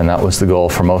alive, and that was the goal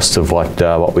for most of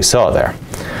what we saw there.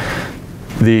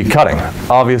 The cutting,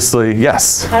 obviously,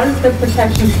 yes. How does the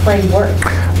protection spray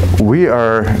work? We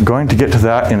are going to get to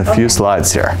that in a few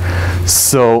slides here.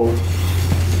 So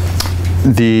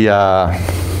the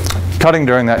cutting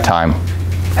during that time,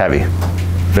 heavy,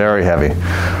 very heavy.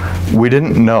 We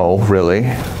didn't know really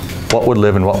what would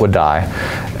live and what would die,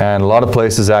 and a lot of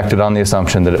places acted on the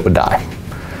assumption that it would die.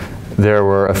 There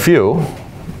were a few,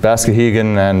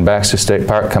 Bascahegan and Baxter State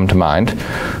Park come to mind,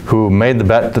 who made the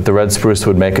bet that the red spruce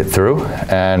would make it through,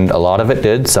 and a lot of it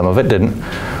did, some of it didn't,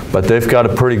 but they've got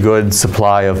a pretty good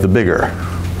supply of the bigger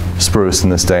spruce in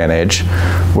this day and age,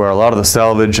 where a lot of the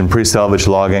salvage and pre-salvage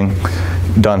logging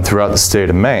done throughout the state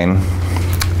of Maine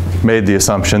made the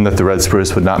assumption that the red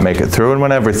spruce would not make it through, and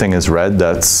when everything is red,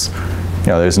 that's,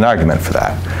 there's an argument for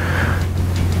that.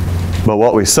 But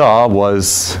what we saw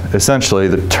was essentially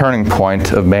the turning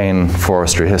point of Maine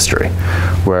forestry history,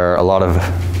 where a lot of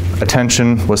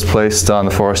attention was placed on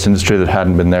the forest industry that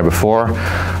hadn't been there before,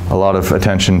 a lot of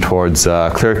attention towards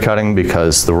clear cutting,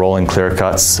 because the rolling clear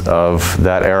cuts of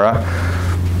that era,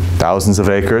 thousands of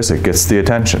acres, it gets the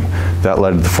attention. That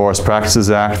led to the Forest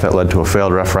Practices Act, that led to a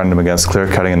failed referendum against clear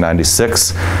cutting in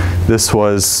 '96. This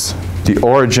was the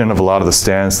origin of a lot of the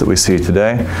stands that we see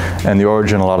today, and the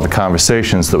origin of a lot of the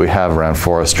conversations that we have around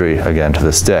forestry again to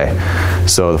this day.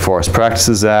 So the Forest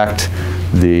Practices Act,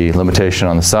 the limitation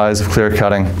on the size of clear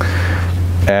cutting,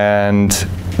 and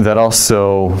that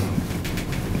also,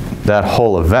 that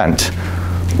whole event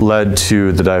led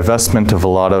to the divestment of a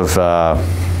lot of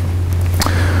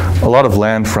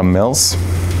land from mills.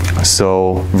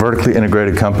 So vertically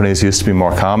integrated companies used to be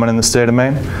more common in the state of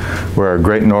Maine, where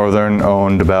Great Northern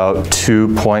owned about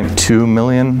 2.2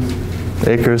 million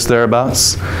acres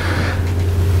thereabouts.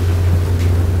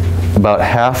 About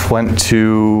half went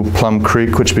to Plum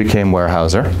Creek, which became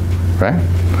Weyerhaeuser, right?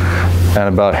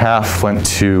 And about half went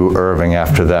to Irving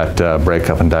after that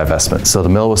breakup and divestment. So the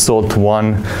mill was sold to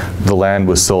one, the land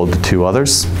was sold to two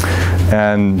others,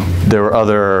 and there were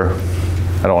other,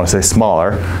 I don't want to say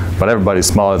smaller, but everybody's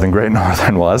smaller than Great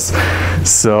Northern was.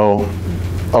 So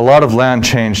a lot of land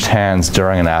changed hands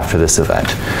during and after this event.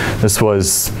 This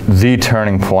was the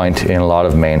turning point in a lot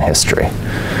of Maine history.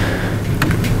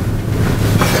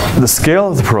 The scale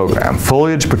of the program,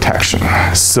 foliage protection.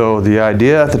 So the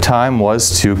idea at the time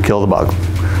was to kill the bug.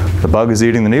 The bug is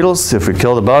eating the needles. If we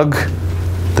kill the bug,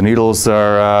 the needles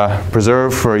are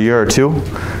preserved for a year or two,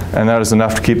 and that is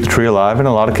enough to keep the tree alive. In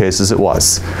a lot of cases it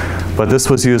was. But this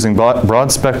was using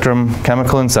broad spectrum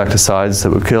chemical insecticides that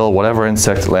would kill whatever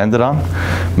insect it landed on.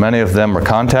 Many of them were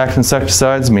contact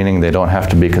insecticides, meaning they don't have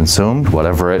to be consumed.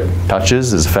 Whatever it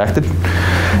touches is affected.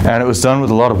 And it was done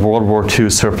with a lot of World War II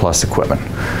surplus equipment.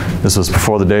 This was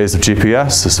before the days of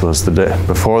GPS. This was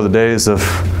before the days of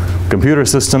computer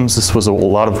systems. This was a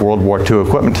lot of World War II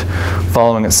equipment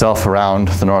following itself around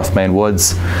the North Maine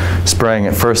woods, spraying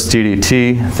at first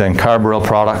DDT, then carbaryl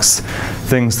products,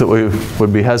 things that we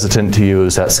would be hesitant to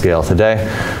use at scale today,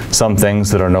 some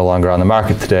things that are no longer on the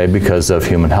market today because of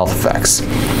human health effects.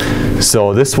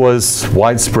 So this was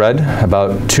widespread,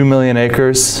 about 2 million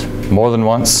acres more than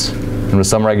once, and with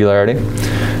some regularity,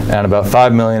 and about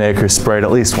 5 million acres sprayed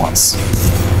at least once.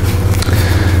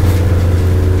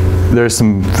 There's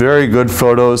some very good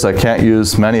photos. I can't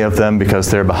use many of them because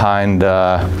they're behind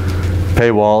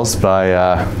paywalls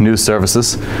by news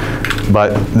services,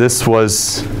 but this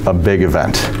was a big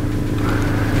event.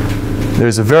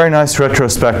 There's a very nice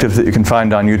retrospective that you can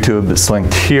find on YouTube that's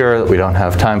linked here that we don't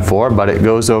have time for, but it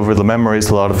goes over the memories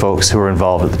of a lot of folks who were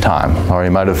involved at the time. Or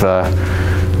you might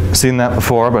have seen that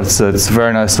before, but it's a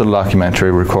very nice little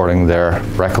documentary recording their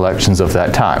recollections of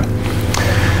that time.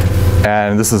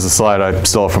 And this is a slide I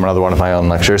stole from another one of my own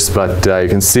lectures, but you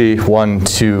can see 1,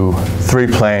 2, 3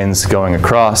 planes going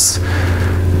across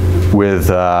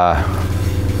with,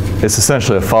 it's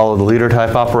essentially a follow the leader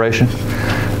type operation.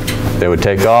 They would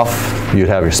take off, you'd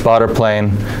have your spotter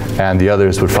plane, and the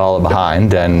others would follow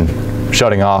behind, and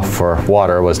shutting off for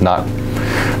water was not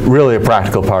really a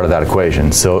practical part of that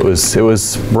equation. So it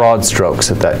was broad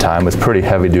strokes at that time with pretty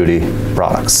heavy-duty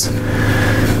products.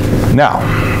 Now,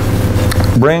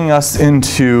 bringing us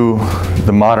into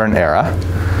the modern era,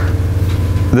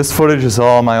 this footage is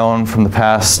all my own from the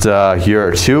past year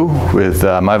or two with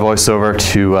my voiceover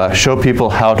to show people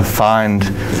how to find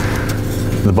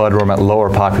the budworm at lower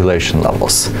population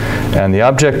levels. And the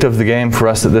object of the game for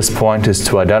us at this point is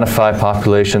to identify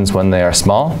populations when they are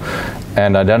small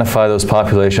and identify those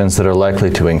populations that are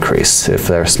likely to increase. If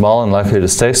they're small and likely to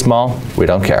stay small, we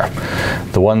don't care.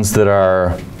 The ones that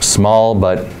are small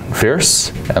but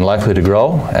fierce and likely to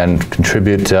grow and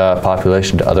contribute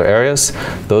population to other areas,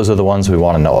 those are the ones we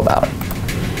want to know about.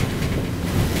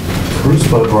 Spruce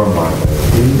budworm larvae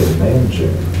feed in May and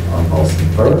June on balsam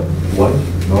fir, white,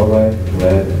 Norway,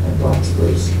 red, and black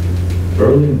spruce.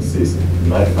 Early in the season, you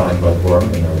might find budworm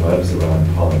in their webs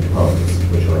around pollen cones,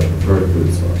 which are a preferred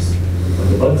food source.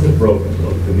 When the buds have broken,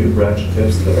 look for new branch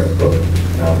tips that are cooked,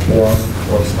 now form,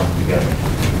 or stuck together.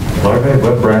 Larvae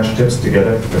web branch tips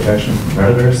together for protection from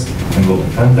predators and will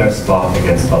defend their spawn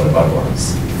against other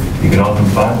budworms. You can often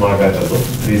find larvae that look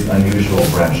for these unusual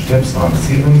branch tips on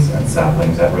seedlings and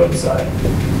saplings at roadside.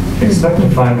 Expect to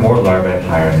find more larvae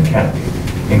higher in the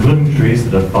canopy, including trees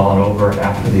that have fallen over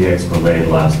after the eggs were laid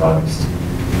last August.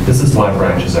 This is why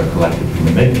branches are collected from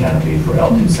the mid-canopy for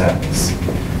L2 samples.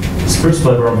 Spruce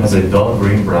budworm has a dull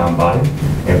green-brown body,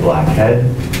 a black head,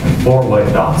 and 4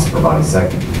 white dots per body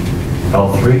segment.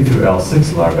 L3 through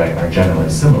L6 larvae are generally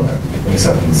similar,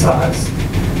 except in size.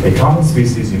 A common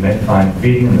species you may find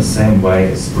feeding in the same way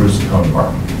is spruce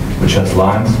coneworm, which has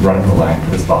lines running the length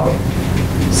of its bottom.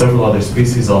 Several other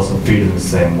species also feed in the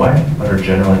same way, but are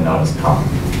generally not as common.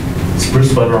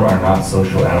 Spruce budworm are not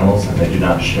social animals, and they do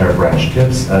not share branch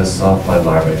tips as sawfly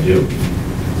larvae do.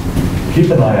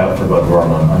 Keep an eye out for budworm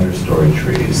on understory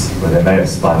trees, where they may have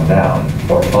spun down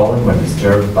or fallen when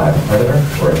disturbed by a predator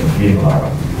or a competing larva.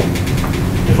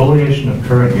 Defoliation of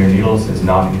current ear needles is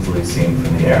not easily seen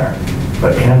from the air,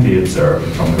 but can be observed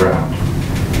from the ground.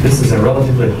 This is a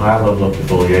relatively high level of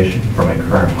defoliation from a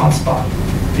current hotspot.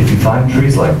 If you find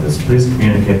trees like this, please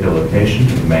communicate their location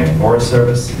to the Maine Forest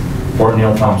Service or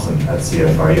Neil Thompson at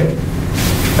CFRU.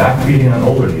 Backfeeding on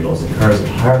older needles occurs at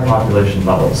higher population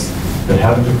levels that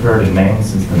haven't occurred in Maine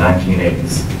since the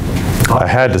 1980s. I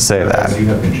had to say that. As you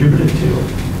have contributed to,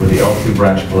 with the L2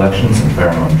 branch collections and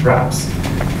pheromone traps,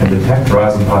 can detect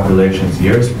rising populations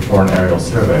years before an aerial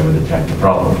survey would detect the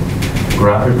problem.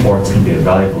 Ground reports can be a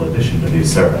valuable addition to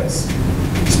these surveys.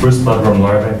 Spruce budworm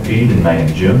larvae feed in May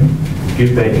and June,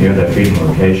 pupate near their feeding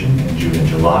location in June and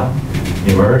July,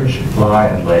 emerge, fly,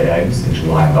 and lay eggs in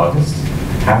July and August,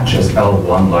 hatch as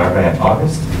L1 larvae in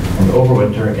August, and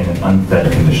overwinter in an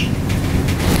unfed condition.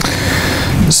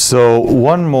 So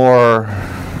one more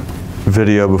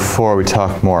video before we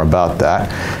talk more about that.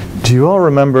 Do you all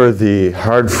remember the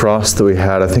hard frost that we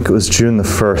had? I think it was June the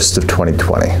 1st of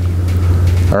 2020.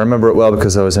 I remember it well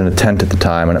because I was in a tent at the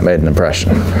time and it made an impression.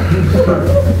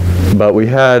 But we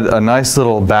had a nice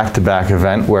little back-to-back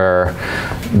event where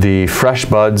the fresh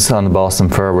buds on the balsam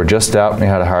fir were just out and we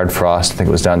had a hard frost. I think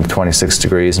it was down to 26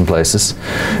 degrees in places.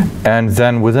 And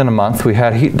then within a month we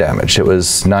had heat damage. It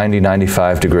was 90,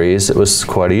 95 degrees. It was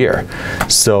quite a year.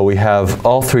 So we have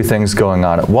all three things going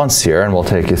on at once here, and we'll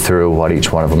take you through what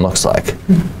each one of them looks like.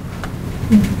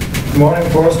 Good morning,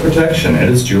 Forest Protection. It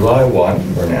is July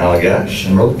 1. We're in Allagash,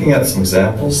 and we're looking at some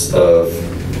examples of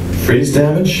freeze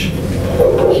damage,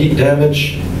 heat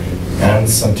damage, and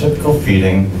some typical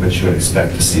feeding which you would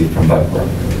expect to see from budworm.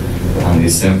 On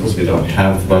these samples, we don't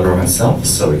have the budworm itself,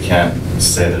 so we can't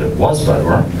say that it was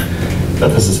budworm, but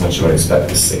this is what you would expect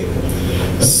to see.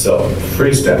 So,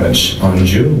 freeze damage. On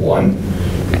June 1,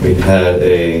 we had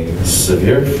a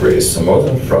severe freeze, so more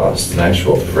than frost, an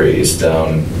actual freeze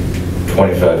down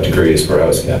 25 degrees where I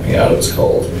was camping out. It was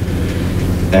cold.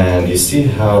 And you see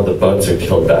how the buds are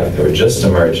killed back. They were just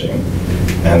emerging,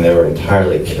 and they were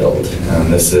entirely killed.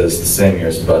 And this is the same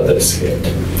year's bud that escaped.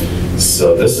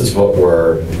 So this is what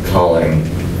we're calling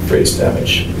freeze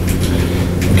damage.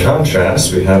 In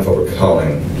contrast, we have what we're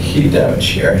calling heat damage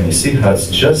here. And you see how it's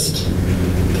just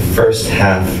the first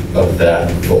half of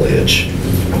that foliage.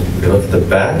 If you look at the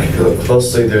back, if you look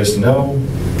closely, there's no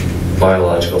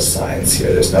biological signs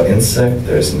here. There's no insect,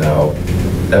 there's no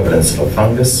evidence of a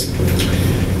fungus.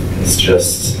 It's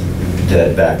just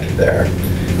dead back there.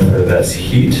 Whether that's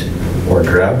heat or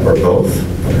drought or both,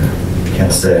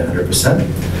 can't say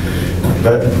 100%,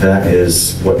 but that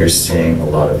is what you're seeing a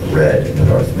lot of red in the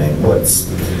North Maine woods.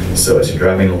 So as you're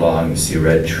driving along, you see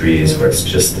red trees where it's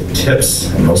just the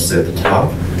tips and mostly at the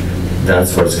top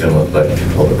That's what it's going to look like if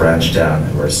you pull the branch down,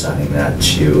 and we're assigning that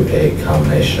to a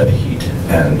combination of heat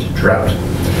and drought.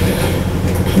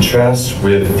 Contrast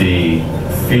with the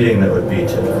feeding that would be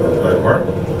typical of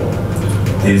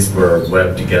budworm. These were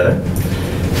webbed together,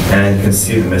 and you can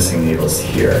see the missing needles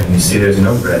here. You see there's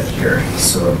no red here.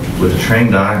 So with a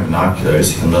trained eye and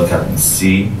binoculars, you can look up and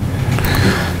see.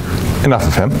 Enough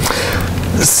of him.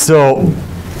 So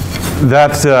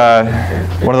that's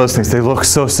one of those things. They look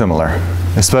so similar,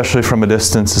 especially from a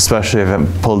distance, especially if I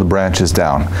haven't pulled the branches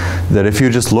down, that if you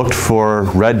just looked for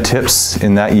red tips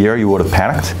in that year, you would have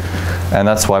panicked. And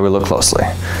that's why we look closely.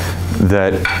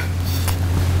 That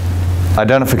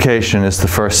identification is the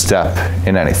first step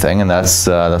in anything, and that's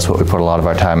what we put a lot of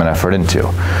our time and effort into.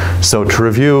 So to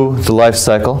review the life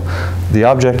cycle, the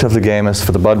object of the game is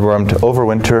for the budworm to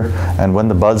overwinter, and when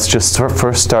the buds just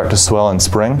first start to swell in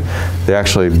spring, they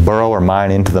actually burrow or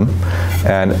mine into them.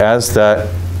 And as that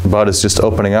bud is just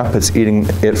opening up, it's eating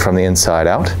it from the inside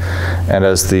out. And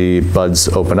as the buds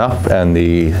open up and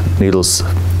the needles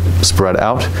spread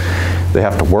out, they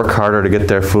have to work harder to get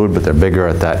their food, but they're bigger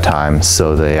at that time,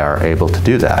 so they are able to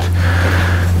do that.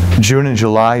 June and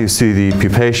July, you see the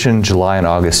pupation. July and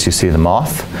August, you see the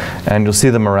moth. And you'll see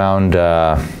them around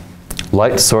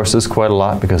light sources quite a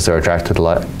lot because they're attracted to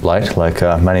light, like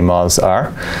many moths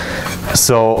are.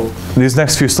 So these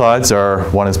next few slides are,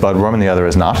 one is budworm and the other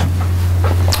is not.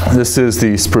 This is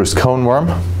the spruce coneworm,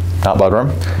 not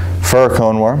budworm, fir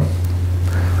coneworm,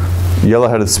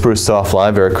 yellow-headed spruce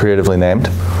sawfly, very creatively named.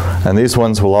 And these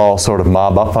ones will all sort of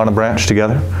mob up on a branch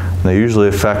together. And they usually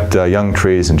affect young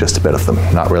trees and just a bit of them,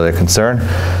 not really a concern.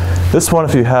 This one,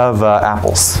 if you have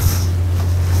apples.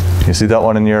 You see that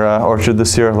one in your orchard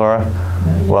this year, Laura?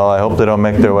 Well, I hope they don't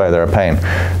make their way. They're a pain.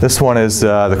 This one is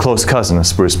the close cousin of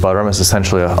spruce budworm. It's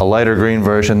essentially a lighter green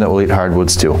version that will eat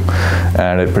hardwoods too.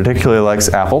 And it particularly likes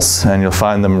apples, and you'll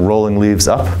find them rolling leaves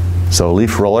up. So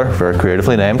leaf roller, very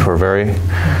creatively named,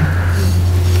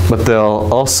 but they'll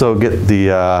also get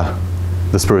the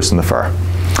spruce and the fir.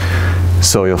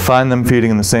 So you'll find them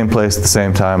feeding in the same place at the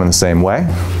same time in the same way,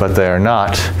 but they are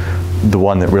not the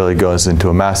one that really goes into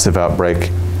a massive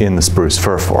outbreak in the spruce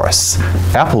fir forests.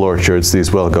 Apple orchards,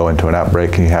 these will go into an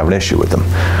outbreak and you have an issue with them.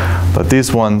 But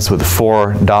these ones with the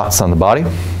 4 dots on the body,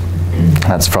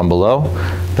 that's from below,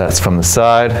 that's from the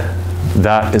side,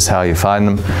 that is how you find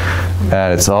them.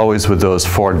 And it's always with those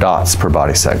 4 dots per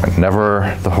body segment,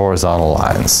 never the horizontal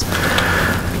lines.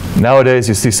 Nowadays,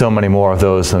 you see so many more of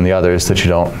those than the others that you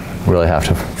don't really have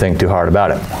to think too hard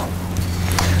about it.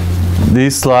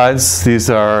 These slides, this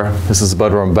is a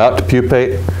budworm about to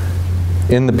pupate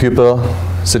in the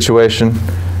pupa situation.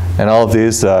 And all of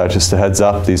these, just a heads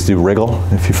up, these do wriggle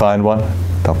if you find one.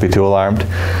 Don't be too alarmed.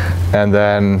 And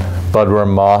then budworm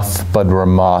moth, budworm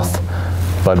moth,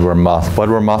 budworm moth.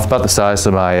 Budworm moth about the size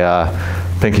of my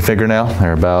pinky fingernail.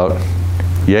 They're about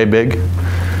yay big.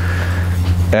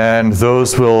 And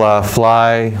those will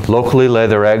fly locally, lay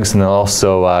their eggs, and they'll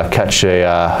also catch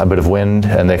a bit of wind,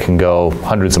 and they can go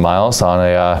hundreds of miles on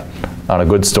a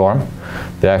good storm.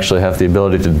 They actually have the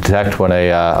ability to detect when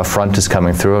a front is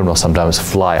coming through, and will sometimes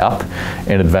fly up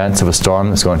in advance of a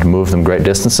storm that's going to move them great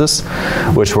distances,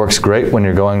 which works great when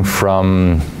you're going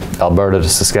from Alberta to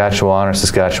Saskatchewan or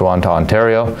Saskatchewan to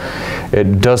Ontario.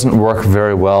 It doesn't work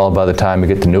very well by the time you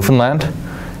get to Newfoundland.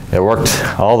 It worked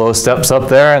all those steps up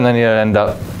there, and then you end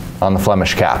up on the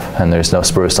Flemish Cap, and there's no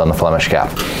spruce on the Flemish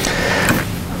Cap.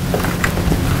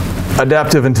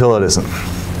 Adaptive until it isn't.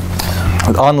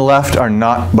 On the left are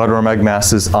not budworm egg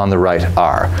masses, on the right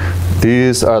are.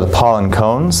 These are the pollen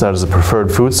cones. That is a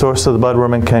preferred food source of the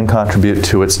budworm and can contribute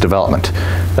to its development.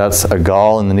 That's a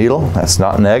gall in the needle. That's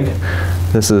not an egg.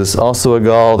 This is also a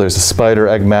gall. There's a spider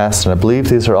egg mass, and I believe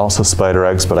these are also spider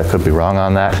eggs, but I could be wrong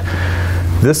on that.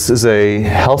 This is a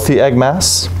healthy egg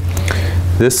mass.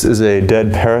 This is a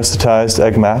dead parasitized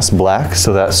egg mass, black,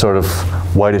 so that's sort of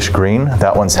whitish green.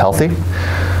 That one's healthy.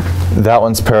 That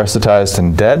one's parasitized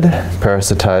and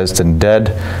dead,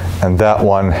 and that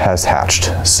one has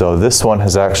hatched. So this one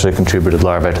has actually contributed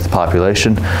larvae to the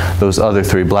population. Those other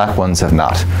 3 black ones have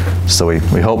not. So we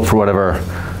hope for whatever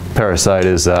parasite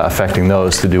is affecting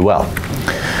those to do well.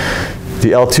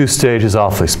 The L2 stage is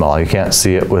awfully small. You can't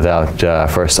see it without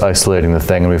first isolating the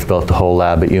thing, and we've built the whole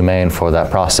lab at UMaine for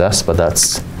that process, but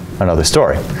that's another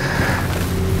story.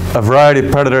 A variety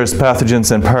of predators,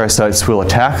 pathogens, and parasites will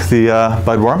attack the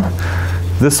budworm.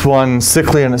 This one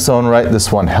sickly in its own right, this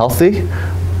one healthy.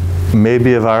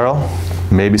 Maybe a viral,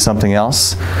 maybe something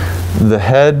else. The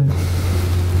head,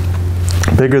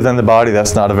 bigger than the body,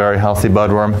 that's not a very healthy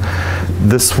budworm.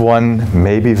 This one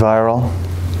may be viral,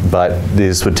 but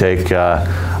these would take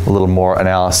a little more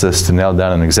analysis to nail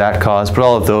down an exact cause, but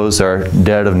all of those are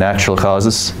dead of natural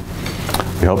causes.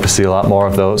 We hope to see a lot more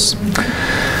of those.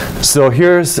 So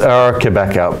here's our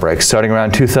Quebec outbreak. Starting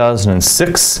around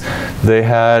 2006, they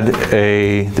had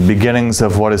the beginnings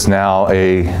of what is now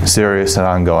a serious and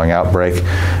ongoing outbreak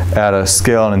at a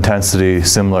scale and intensity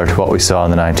similar to what we saw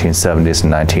in the 1970s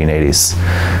and 1980s.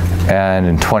 And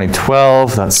in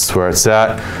 2012, that's where it's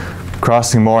at,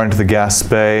 crossing more into the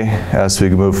Gaspé as we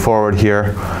move forward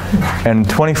here. And in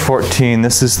 2014,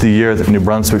 this is the year that New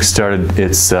Brunswick started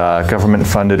its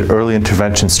government-funded early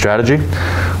intervention strategy,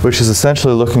 which is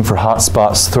essentially looking for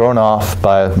hotspots thrown off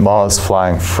by moths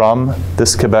flying from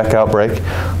this Quebec outbreak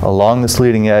along this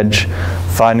leading edge,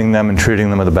 finding them and treating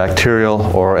them with a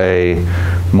bacterial or a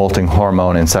molting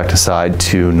hormone insecticide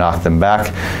to knock them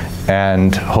back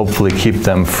and hopefully keep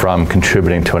them from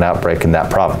contributing to an outbreak in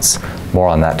that province. More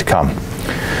on that to come.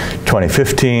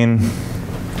 2015,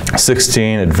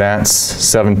 16, advance,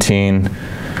 17,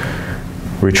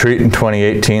 retreat in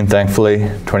 2018, thankfully.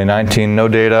 2019, no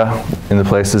data in the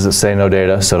places that say no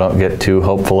data, so don't get too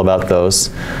hopeful about those.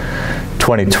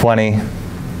 2020,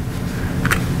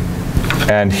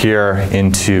 and here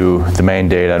into the main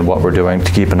data and what we're doing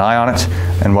to keep an eye on it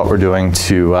and what we're doing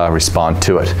to respond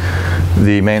to it.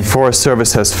 The Maine Forest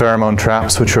Service has pheromone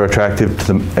traps which are attractive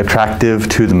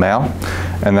to the male,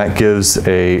 and that gives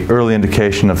an early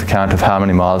indication of the count of how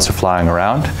many moths are flying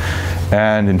around.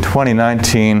 And in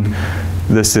 2019,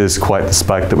 this is quite the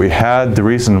spike that we had. The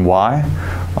reason why,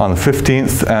 on the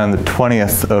 15th and the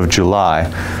 20th of July,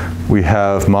 we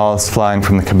have moths flying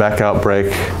from the Quebec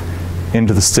outbreak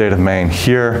into the state of Maine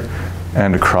here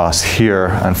and across here,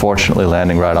 unfortunately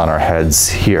landing right on our heads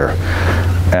here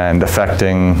and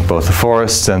affecting both the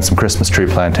forests and some Christmas tree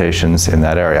plantations in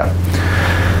that area.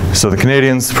 So the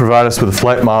Canadians provide us with the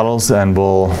flight models and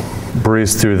we'll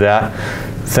breeze through that.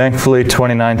 Thankfully,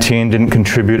 2019 didn't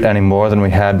contribute any more than we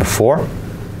had before.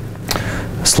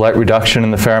 A slight reduction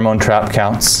in the pheromone trap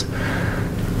counts.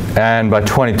 And by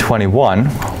 2021,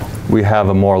 we have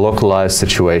a more localized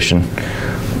situation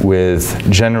with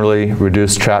generally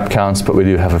reduced trap counts, but we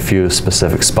do have a few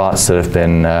specific spots that have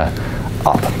been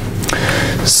up.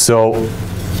 So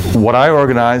what I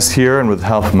organize here, and with the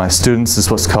help of my students,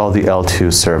 is what's called the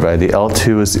L2 survey. The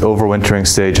L2 is the overwintering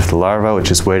stage of the larva,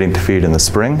 which is waiting to feed in the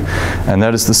spring, and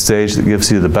that is the stage that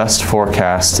gives you the best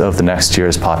forecast of the next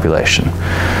year's population.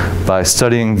 By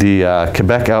studying the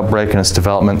Quebec outbreak and its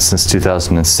development since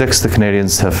 2006, the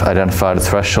Canadians have identified a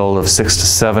threshold of 6 to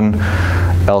 7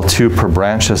 L2 per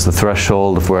branch as the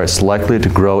threshold of where it's likely to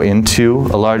grow into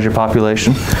a larger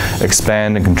population,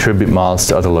 expand and contribute moths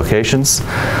to other locations.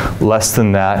 Less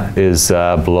than that is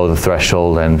below the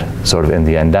threshold and sort of in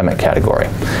the endemic category.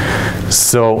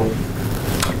 So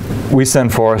we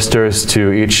send foresters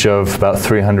to each of about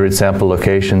 300 sample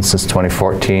locations since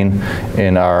 2014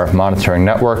 in our monitoring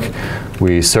network.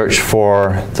 We search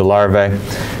for the larvae,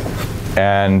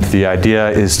 and the idea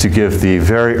is to give the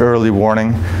very early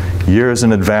warning years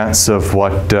in advance of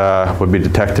what would be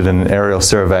detected in an aerial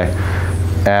survey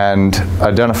and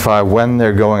identify when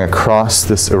they're going across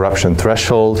this eruption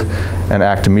threshold and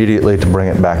act immediately to bring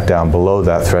it back down below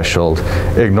that threshold,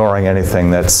 ignoring anything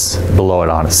that's below it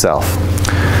on itself.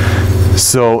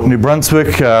 So New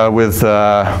Brunswick,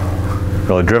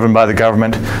 really driven by the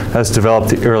government, has developed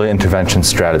the early intervention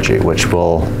strategy, which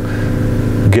we'll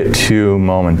get to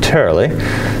momentarily.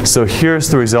 So here's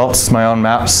the results, my own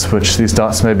maps, which these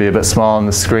dots may be a bit small on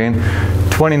the screen.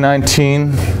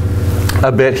 2019,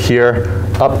 a bit here,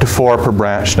 up to 4 per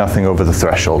branch, nothing over the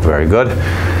threshold, very good.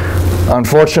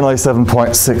 Unfortunately,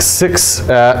 7.66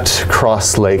 at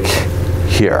Cross Lake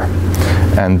here.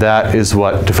 And that is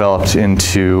what developed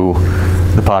into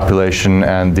the population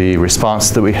and the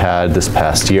response that we had this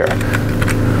past year.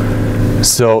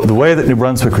 So the way that New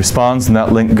Brunswick responds, and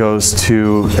that link goes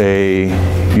to a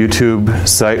YouTube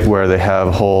site where they have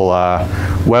a whole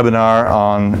webinar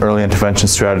on early intervention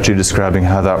strategy describing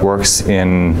how that works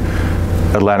in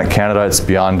Atlantic Canada. It's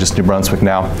beyond just New Brunswick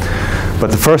now.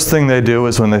 But the first thing they do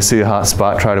is when they see a hot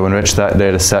spot, try to enrich that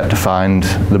data set to find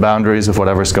the boundaries of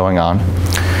whatever's going on.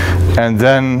 And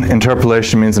then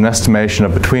interpolation means an estimation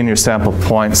of between your sample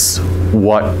points,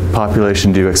 what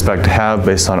population do you expect to have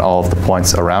based on all of the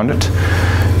points around it.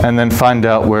 And then find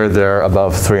out where they're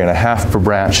above 3.5 per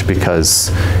branch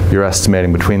because you're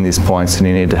estimating between these points and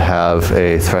you need to have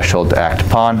a threshold to act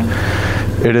upon.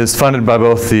 It is funded by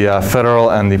both the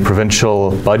federal and the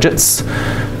provincial budgets.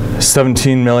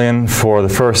 17 million for the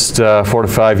first 4 to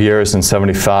 5 years and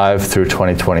 75 through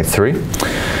 2023.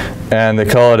 And they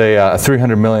call it a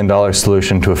 $300 million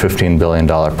solution to a $15 billion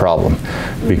problem.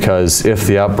 Because if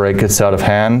the outbreak gets out of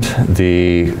hand,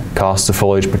 the costs of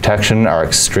foliage protection are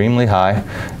extremely high,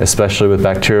 especially with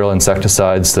bacterial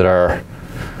insecticides that are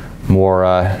more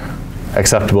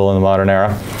acceptable in the modern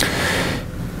era.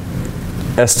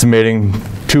 Estimating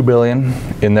 $2 billion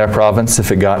in their province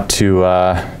if it got to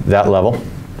that level.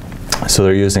 So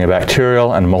they're using a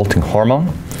bacterial and a molting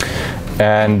hormone.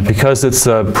 And because it's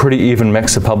a pretty even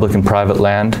mix of public and private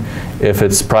land, if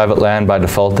it's private land, by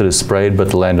default it is sprayed, but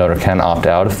the landowner can opt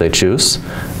out if they choose,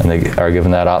 and they are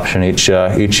given that option each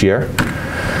year.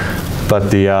 But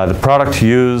the product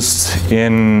used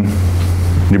in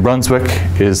New Brunswick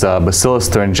is Bacillus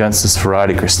thuringiensis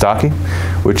variety Christaki,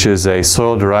 which is a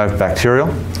soil-derived bacterial.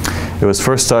 It was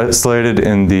first isolated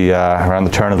in around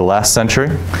the turn of the last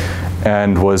century,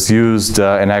 and was used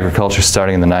in agriculture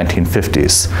starting in the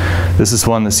 1950s. This is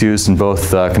one that's used in both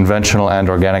conventional and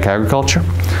organic agriculture.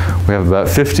 We have about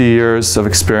 50 years of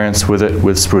experience with it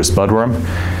with Spruce Budworm.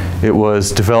 It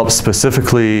was developed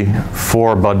specifically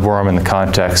for budworm in the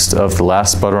context of the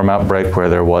last budworm outbreak, where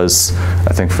there was,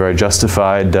 I think, very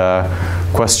justified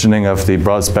questioning of the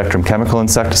broad-spectrum chemical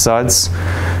insecticides.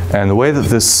 And the way that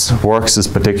this works is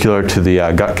particular to the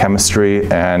gut chemistry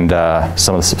and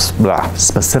some of the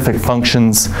specific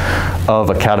functions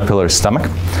of a caterpillar's stomach.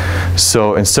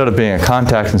 So instead of being a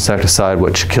contact insecticide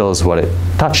which kills what it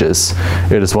touches,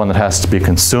 it is one that has to be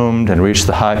consumed and reach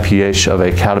the high pH of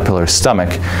a caterpillar's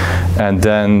stomach. And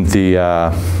then the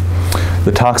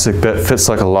toxic bit fits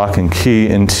like a lock and key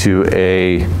into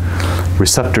a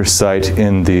receptor site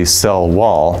in the cell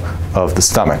wall of the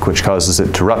stomach, which causes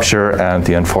it to rupture, and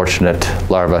the unfortunate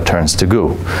larva turns to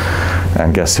goo.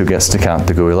 And guess who gets to count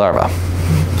the gooey larva?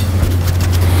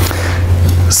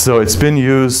 So it's been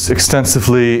used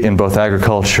extensively in both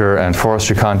agriculture and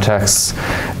forestry contexts,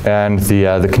 and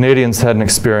the Canadians had an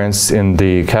experience in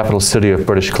the capital city of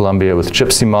British Columbia with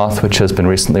gypsy moth, which has been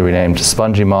recently renamed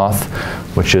spongy moth,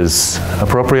 which is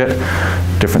appropriate.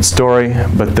 Different story,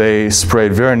 but they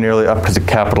sprayed very nearly up to the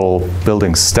Capitol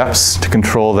building steps to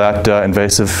control that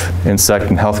invasive insect,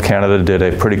 and Health Canada did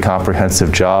a pretty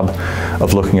comprehensive job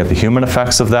of looking at the human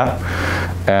effects of that,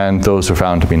 and those were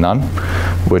found to be none,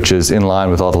 which is in line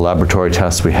with all the laboratory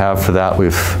tests we have for that.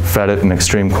 We've fed it in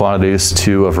extreme quantities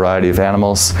to a variety of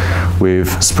animals. We've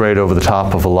sprayed over the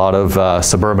top of a lot of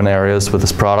suburban areas with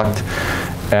this product.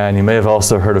 And you may have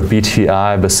also heard of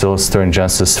BTI, Bacillus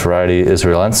thuringiensis variety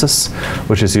israelensis,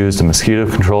 which is used in mosquito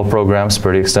control programs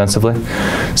pretty extensively.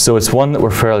 So it's one that we're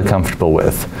fairly comfortable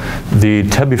with. The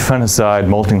tebufenicide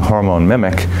molting hormone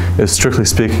mimic is strictly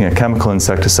speaking a chemical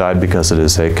insecticide because it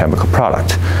is a chemical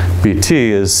product.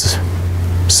 BT is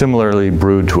similarly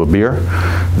brewed to a beer,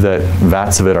 that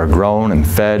vats of it are grown and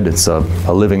fed. It's a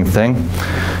living thing.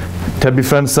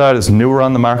 Tebufenicide is newer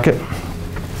on the market.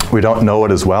 We don't know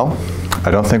it as well. I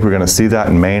don't think we're going to see that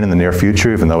in Maine in the near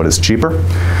future, even though it is cheaper.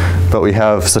 But we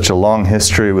have such a long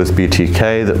history with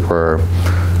BTK that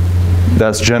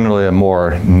that's generally a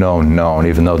more known,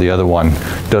 even though the other one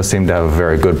does seem to have a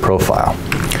very good profile.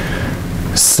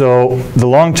 So the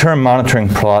long-term monitoring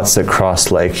plots at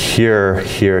Cross Lake, here,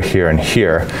 and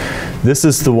here, this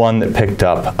is the one that picked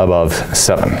up above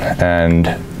 7.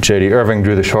 And J.D. Irving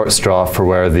drew the short straw for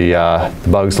where the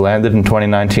bugs landed in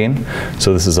 2019.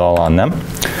 So this is all on them.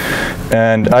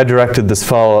 And I directed this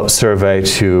follow-up survey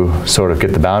to sort of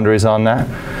get the boundaries on that,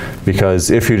 because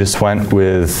if you just went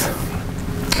with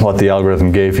what the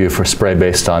algorithm gave you for spray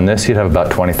based on this, you'd have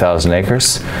about 20,000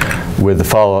 acres. With the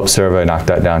follow-up survey, knocked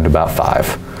that down to about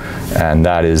 5. And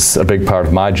that is a big part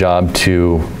of my job,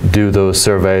 to do those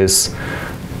surveys,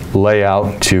 lay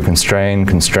out to constrain.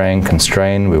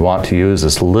 We want to use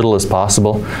as little as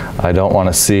possible. I don't want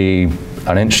to see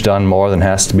an inch done more than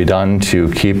has to be done to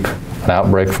keep an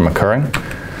outbreak from occurring.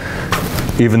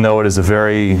 Even though it is a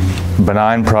very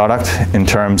benign product in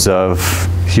terms of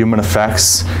human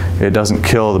effects, it doesn't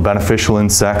kill the beneficial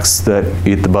insects that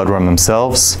eat the budworm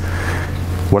themselves.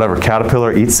 Whatever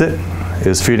caterpillar eats it,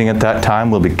 is feeding at that time,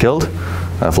 will be killed.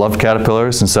 I've loved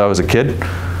caterpillars since I was a kid.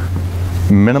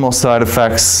 Minimal side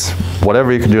effects,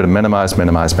 whatever you can do to minimize.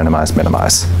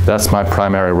 That's my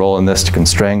primary role in this, to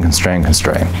constrain.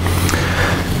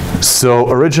 So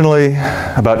originally,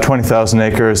 about 20,000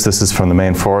 acres. This is from the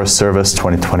Maine Forest Service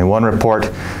 2021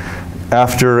 report.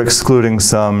 After excluding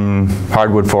some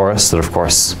hardwood forests, that of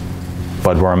course,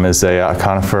 budworm is a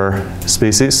conifer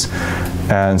species,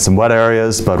 and some wet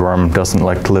areas. Budworm doesn't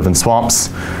like to live in swamps.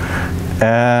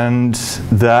 And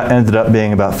that ended up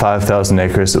being about 5,000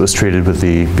 acres that was treated with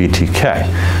the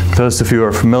BTK. Those of you who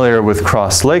are familiar with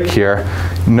Cross Lake here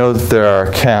know that there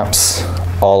are camps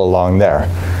all along there.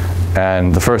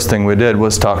 And the first thing we did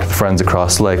was talk to the friends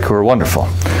across the lake, who were wonderful.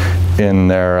 In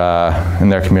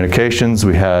their communications,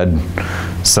 we had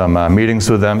some meetings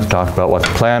with them to talk about what the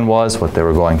plan was, what they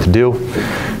were going to do,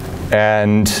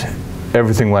 and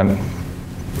everything went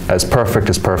as perfect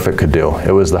could do.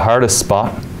 It was the hardest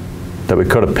spot that we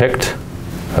could have picked,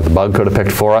 that the bug could have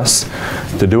picked for us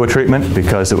to do a treatment,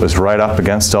 because it was right up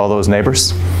against all those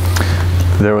neighbors.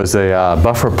 There was a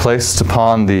buffer placed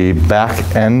upon the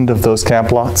back end of those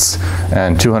camp lots,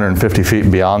 and 250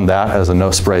 feet beyond that as a no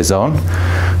spray zone.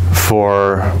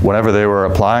 For whenever they were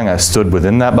applying, I stood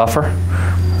within that buffer.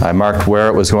 I marked where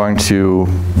it was going to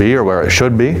be, or where it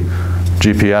should be.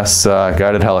 GPS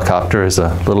guided helicopter is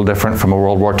a little different from a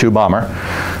World War II bomber.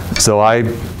 So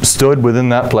I stood within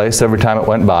that place every time it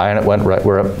went by, and it went right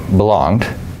where it belonged.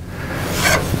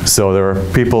 So there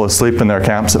were people asleep in their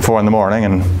camps at 4 in the morning,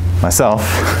 and myself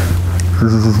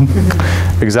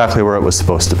exactly where it was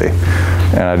supposed to be.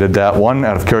 And I did that, 1,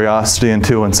 out of curiosity, and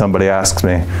 2, when somebody asks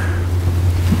me,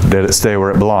 did it stay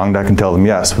where it belonged, I can tell them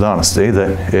yes, with honesty,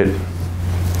 that it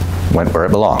went where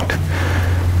it belonged.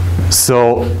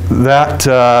 So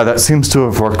that seems to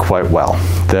have worked quite well.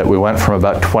 That we went from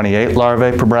about 28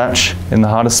 larvae per branch in the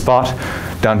hottest spot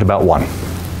down to about 1.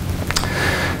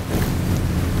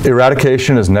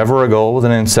 Eradication is never a goal with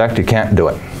an insect. You can't do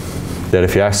it. That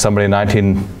if you ask somebody in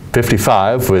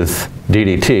 1955 with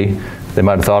DDT, they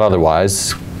might have thought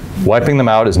otherwise. Wiping them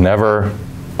out is never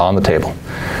on the table.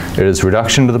 It is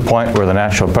reduction to the point where the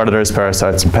natural predators,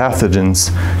 parasites, and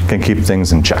pathogens can keep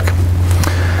things in check.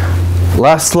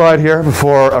 Last slide here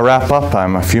before I wrap up.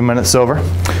 I'm a few minutes over.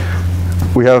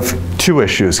 We have 2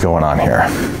 issues going on here.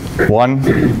 1,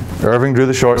 Irving drew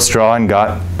the short straw and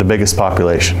got the biggest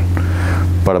population,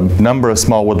 but a number of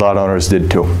small woodlot owners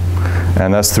did too.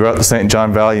 And that's throughout the St.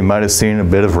 John Valley. You might have seen a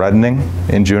bit of reddening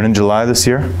in June and July this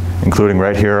year, including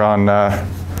right here on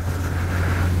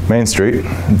Main Street,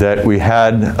 that we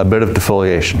had a bit of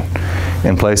defoliation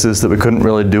in places that we couldn't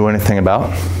really do anything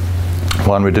about.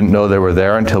 1, we didn't know they were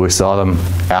there until we saw them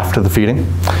after the feeding.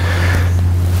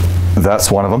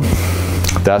 That's one of them.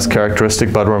 That's characteristic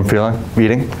budworm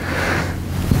eating.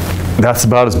 That's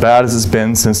about as bad as it's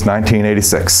been since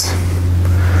 1986.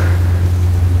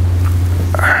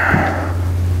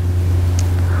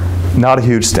 Not a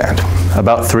huge stand.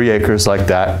 About 3 acres like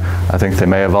that. I think they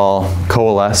may have all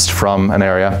coalesced from an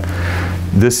area.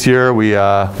 This year we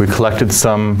collected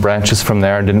some branches from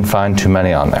there and didn't find too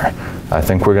many on there. I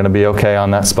think we're going to be okay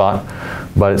on that spot,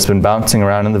 but it's been bouncing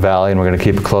around in the valley, and we're going to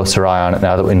keep a closer eye on it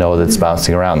now that we know that it's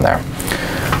bouncing around there.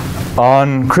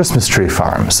 On Christmas tree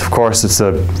farms, of course, it's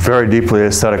a very deeply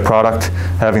aesthetic product.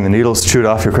 Having the needles chewed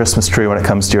off your Christmas tree when it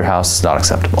comes to your house is not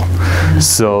acceptable.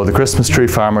 So the Christmas tree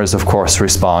farmers, of course,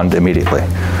 respond immediately.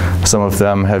 Some of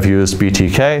them have used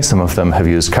BTK, some of them have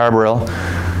used carbaryl.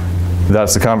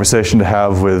 That's a conversation to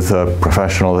have with a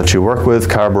professional that you work with.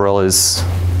 Carbaryl is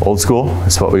old school.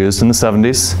 It's what we used in the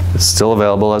 70s. It's still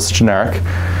available as a generic.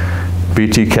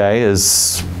 BTK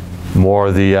is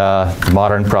more the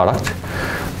modern product.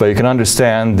 But you can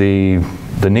understand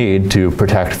the need to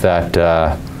protect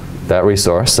that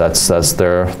resource. That's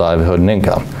their livelihood and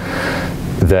income.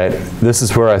 That this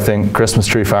is where I think Christmas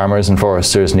tree farmers and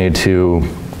foresters need to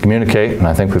communicate, and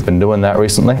I think we've been doing that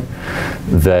recently.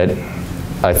 That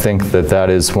I think that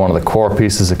is one of the core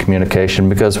pieces of communication,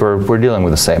 because we're dealing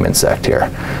with the same insect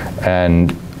here.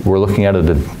 And we're looking at it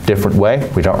a different way.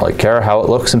 We don't really care how it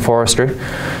looks in forestry.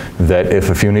 That if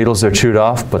a few needles are chewed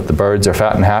off, but the birds are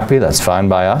fat and happy, that's fine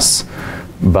by us.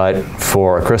 But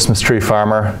for a Christmas tree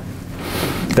farmer,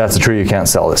 that's a tree you can't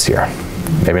sell this year.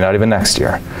 Maybe not even next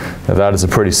year. Now, that is a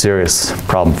pretty serious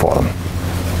problem for them.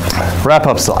 Wrap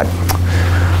up slide.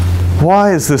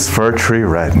 Why is this fir tree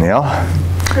red, Neil?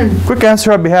 Quick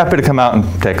answer, I'd be happy to come out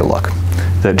and take a look.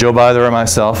 That Joe Byther and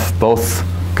myself both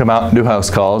come out and do house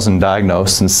calls and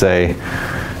diagnose and say,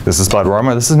 this is budworm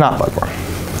or this is not budworm.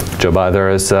 Joe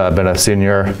Byther has been a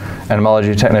senior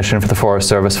entomology technician for the Forest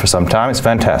Service for some time. It's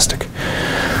fantastic.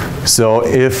 So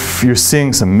if you're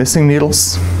seeing some missing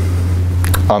needles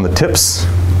on the tips,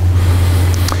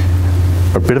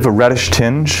 a bit of a reddish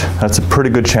tinge, that's a pretty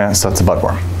good chance that's a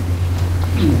budworm.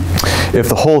 If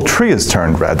the whole tree is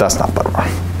turned red, that's not budworm.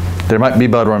 There might be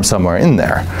budworm somewhere in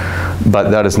there, but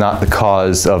that is not the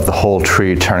cause of the whole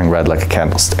tree turning red like a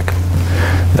candlestick.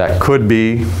 That could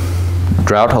be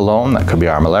drought alone, that could be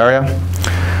armillaria.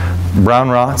 Brown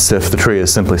rots, if the tree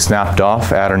is simply snapped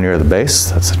off at or near the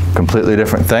base, that's a completely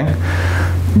different thing.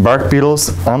 Bark beetles,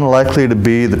 unlikely to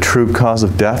be the true cause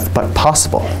of death, but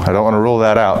possible. I don't want to rule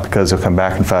that out, because you'll come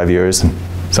back in 5 years and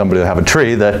somebody will have a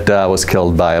tree that was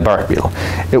killed by a bark beetle.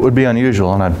 It would be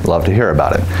unusual, and I'd love to hear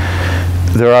about it.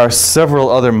 There are several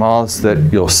other moths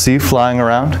that you'll see flying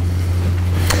around,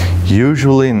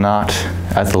 usually not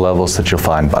at the levels that you'll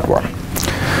find budworm.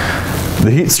 The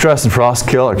heat stress and frost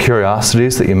kill are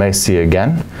curiosities that you may see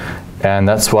again, and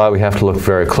that's why we have to look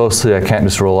very closely. I can't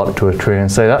just roll up to a tree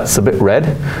and say, that's a bit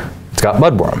red. It's got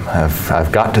budworm.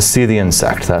 I've got to see the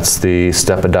insect. That's the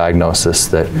step of diagnosis,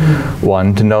 that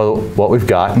one, to know what we've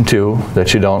got, and two,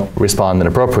 that you don't respond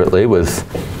inappropriately with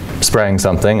spraying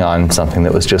something on something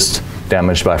that was just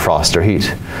damaged by frost or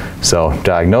heat. So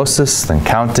diagnosis, then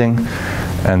counting,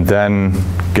 and then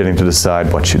getting to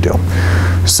decide what you do.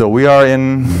 So we are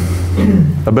in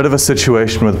a bit of a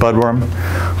situation with budworm.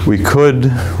 We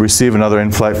could receive another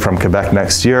inflight from Quebec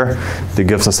next year that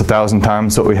gives us 1,000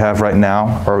 times what we have right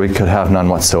now, or we could have none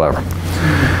whatsoever.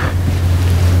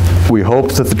 We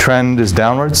hope that the trend is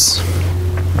downwards.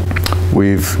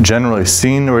 We've generally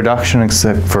seen a reduction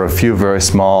except for a few very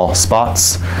small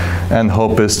spots, and the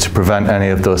hope is to prevent any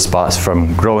of those spots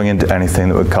from growing into anything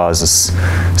that would cause us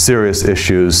serious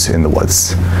issues in the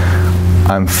woods.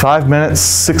 I'm 5 minutes,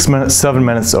 6 minutes, 7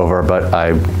 minutes over, but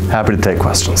I'm happy to take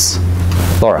questions.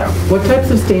 Laura. What types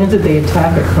of stands did they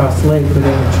attack at Cross Lake? Were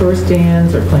they mature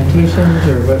stands or plantations,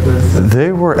 or what was?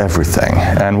 They were everything,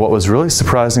 and what was really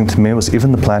surprising to me was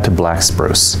even the planted black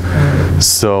spruce.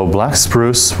 So black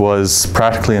spruce was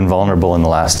practically invulnerable in the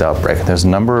last outbreak. There's a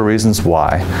number of reasons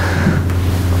why.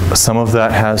 Some of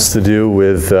that has to do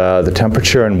with the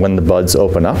temperature and when the buds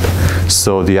open up.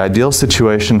 So the ideal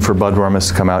situation for budworm is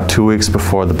to come out 2 weeks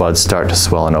before the buds start to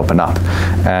swell and open up.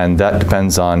 And that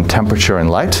depends on temperature and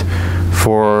light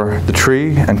for the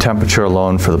tree and temperature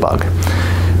alone for the bug.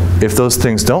 If those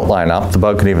things don't line up, the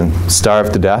bug can even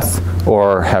starve to death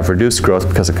or have reduced growth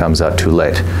because it comes out too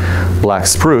late. Black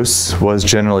spruce was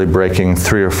generally breaking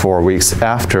 3 or 4 weeks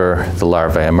after the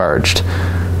larvae emerged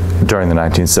during the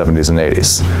 1970s and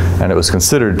 80s, and it was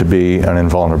considered to be an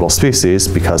invulnerable species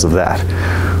because of that.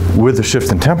 With the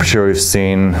shift in temperature we're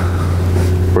seeing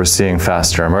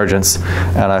faster emergence,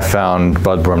 and I found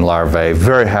budworm larvae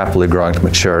very happily growing to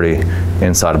maturity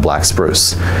inside of black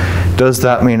spruce. Does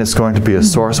that mean it's going to be a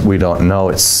source? We don't know.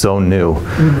 It's so new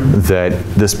that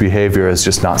this behavior is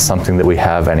just not something that we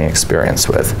have any experience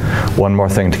with. One more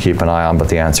thing to keep an eye on, but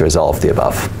the answer is all of the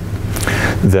above.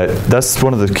 That's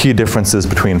one of the key differences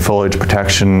between foliage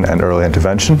protection and early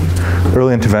intervention.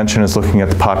 Early intervention is looking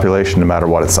at the population no matter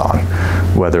what it's on,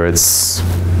 whether it's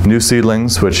new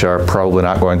seedlings, which are probably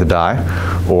not going to die,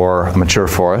 or a mature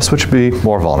forest, which would be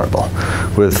more vulnerable.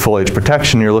 With foliage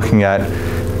protection, you're looking at,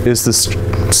 is this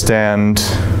stand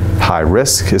high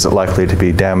risk? Is it likely to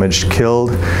be damaged,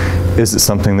 killed? Is it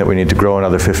something that we need to grow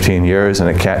another 15 years and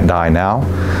it can't die now?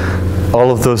 All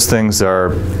of those things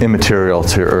are immaterial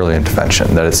to early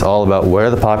intervention, that it's all about where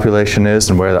the population is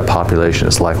and where that population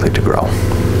is likely to grow.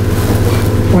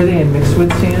 Were they in mixed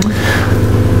wood stands?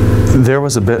 There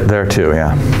was a bit there too,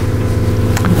 yeah.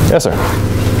 Yes, sir.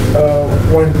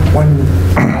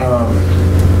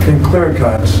 In clear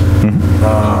cuts,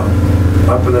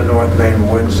 up in the North Maine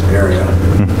woods area,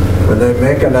 when they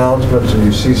make announcements and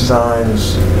you see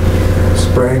signs,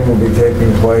 spraying will be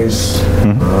taking place,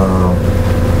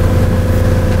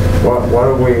 what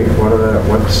are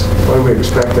we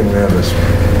expecting there?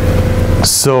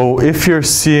 So if you're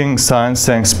seeing signs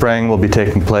saying spraying will be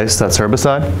taking place, that's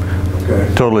herbicide.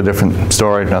 Okay. Totally different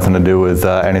story, nothing to do with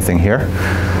anything here.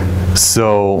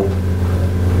 So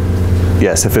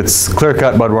yes, if it's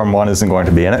clear-cut, budworm 1 isn't going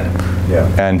to be in it. Yeah.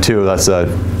 And 2, that's a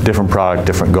different product,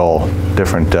 different goal,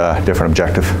 different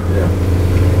objective. Yeah.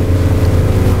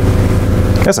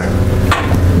 Yes, sir.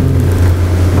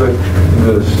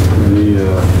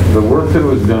 The work that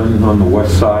was done on the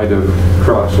west side of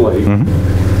Cross Lake,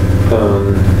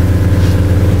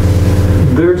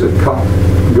 there's a cut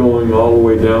going all the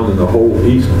way down in the whole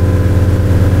east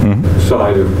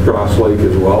side of Cross Lake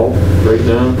as well right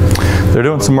now. They're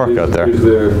doing some work out there.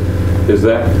 Is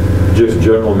that just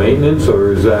general maintenance,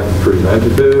 or is that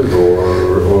preventative,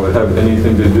 or have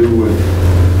anything to do with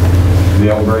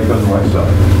the outbreak on the west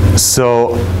side?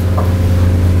 So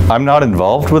I'm not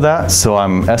involved with that, so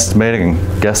I'm estimating and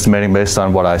guesstimating based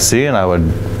on what I see, and I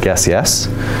would guess yes,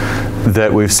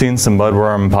 that we've seen some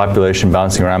budworm population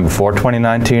bouncing around before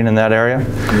 2019 in that area.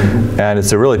 And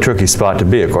it's a really tricky spot to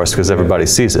be, of course, because everybody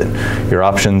sees it. Your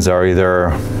options are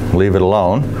either leave it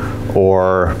alone,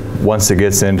 or once it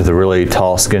gets into the really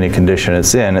tall, skinny condition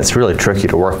it's in, it's really tricky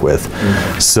to work with.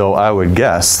 So I would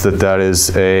guess that that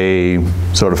is a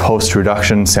sort of host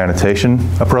reduction sanitation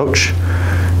approach.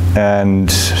 And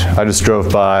I just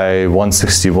drove by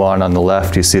 161 on the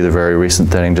left. You see the very recent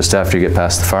thinning just after you get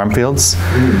past the farm fields.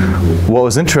 What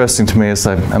was interesting to me is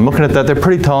I'm looking at that. They're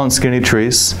pretty tall and skinny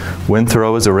trees. Wind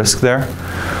throw is a risk there.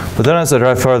 But then as I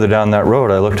drive farther down that road,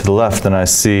 I look to the left and I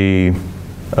see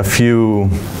a few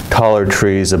taller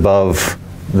trees above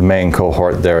the main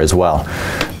cohort there as well.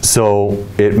 So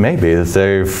it may be that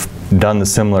they've done the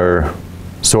similar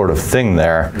sort of thing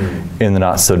there in the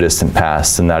not so distant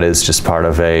past, and that is just part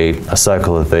of a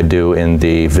cycle that they do in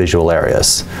the visual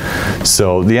areas.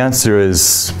 So the answer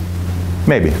is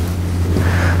maybe.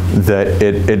 That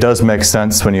it does make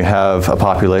sense when you have a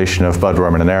population of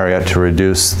budworm in an area to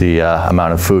reduce the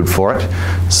amount of food for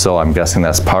it. So I'm guessing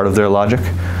that's part of their logic.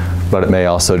 But it may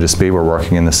also just be we're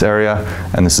working in this area,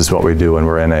 and this is what we do when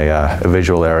we're in a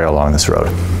visual area along this road.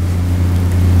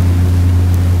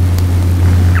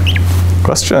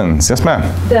 Questions? Yes, ma'am.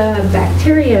 The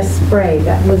bacteria spray,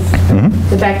 that was,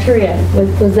 the bacteria,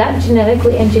 was that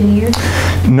genetically engineered?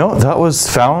 No, that was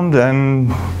found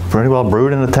and pretty well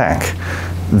brewed in a tank.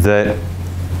 That,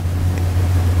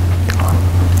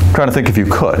 I'm trying to think if you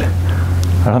could.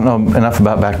 I don't know enough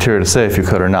about bacteria to say if you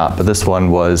could or not, but this one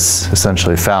was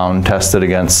essentially found, tested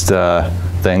against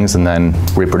things, and then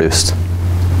reproduced.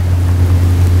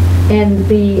 And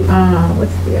the,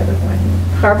 what's the other one?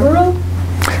 Carbaryl?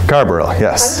 Carbaryl,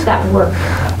 yes. How does that work?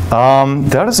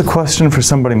 That is a question for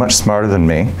somebody much smarter than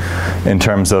me in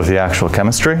terms of the actual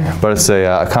chemistry, but it's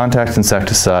a contact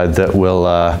insecticide that will,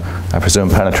 I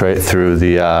presume, penetrate through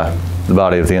the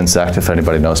body of the insect. If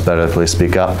anybody knows better, please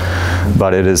speak up.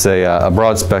 But it is a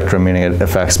broad spectrum, meaning it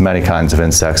affects many kinds of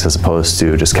insects as opposed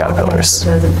to just caterpillars. It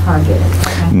doesn't target it.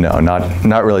 Okay. No,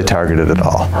 not really targeted at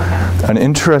all. Okay. An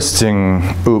interesting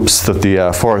oops that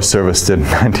the Forest Service did in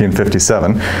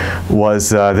 1957 was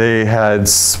they had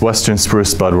Western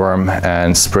Spruce Budworm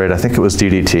and sprayed, I think it was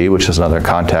DDT, which is another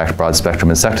contact broad spectrum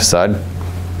insecticide,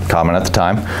 common at the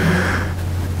time.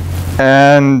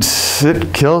 And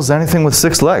it kills anything with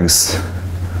 6 legs.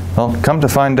 Well, come to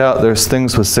find out there's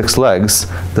things with 6 legs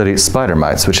that eat spider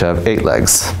mites, which have 8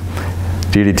 legs.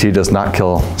 DDT does not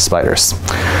kill spiders.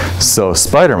 So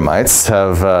spider mites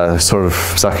have sort of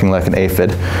sucking like an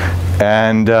aphid.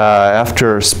 And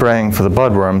after spraying for the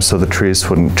budworm so the trees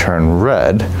wouldn't turn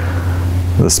red,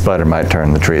 the spider might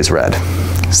turn the trees red.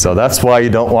 So that's why you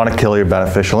don't want to kill your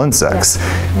beneficial insects.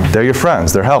 Yeah. They're your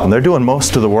friends, they're helping, they're doing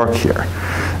most of the work here.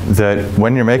 That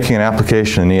when you're making an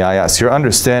application in EIS, you're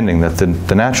understanding that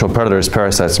the natural predators,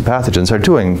 parasites, and pathogens are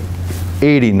doing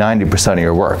 80–90% of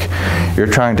your work. You're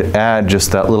trying to add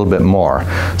just that little bit more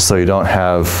so you don't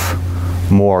have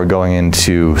more going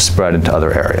into spread into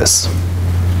other areas.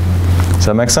 Does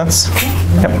that make sense?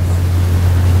 Yep.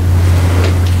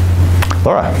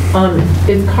 Laura.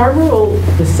 Is Carbaryl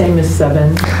the same as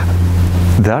 7?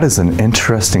 That is an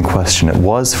interesting question. It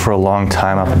was for a long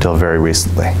time up until very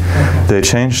recently. Okay. They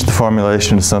changed the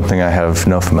formulation to something I have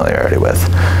no familiarity with.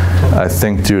 I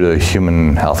think due to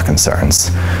human health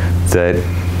concerns. That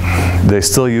they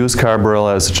still use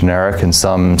Carbaryl as a generic in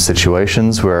some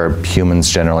situations where humans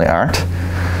generally aren't.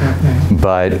 Okay.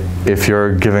 But if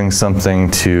you're giving something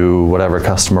to whatever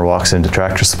customer walks into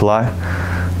Tractor Supply,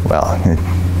 well,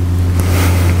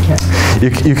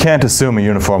 you can't assume a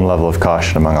uniform level of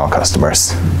caution among all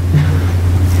customers.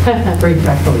 Very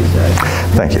practically said.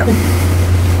 Thank you.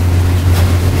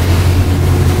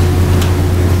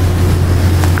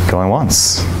 Going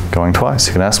once, going twice.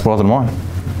 You can ask more than one.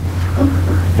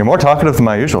 You're more talkative than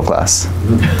my usual class.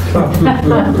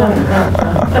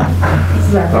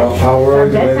 How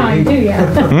early bedtime too, yeah.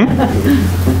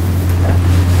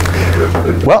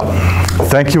 Well,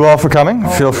 thank you all for coming.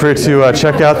 Feel free to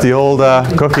check out the old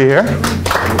cookie here.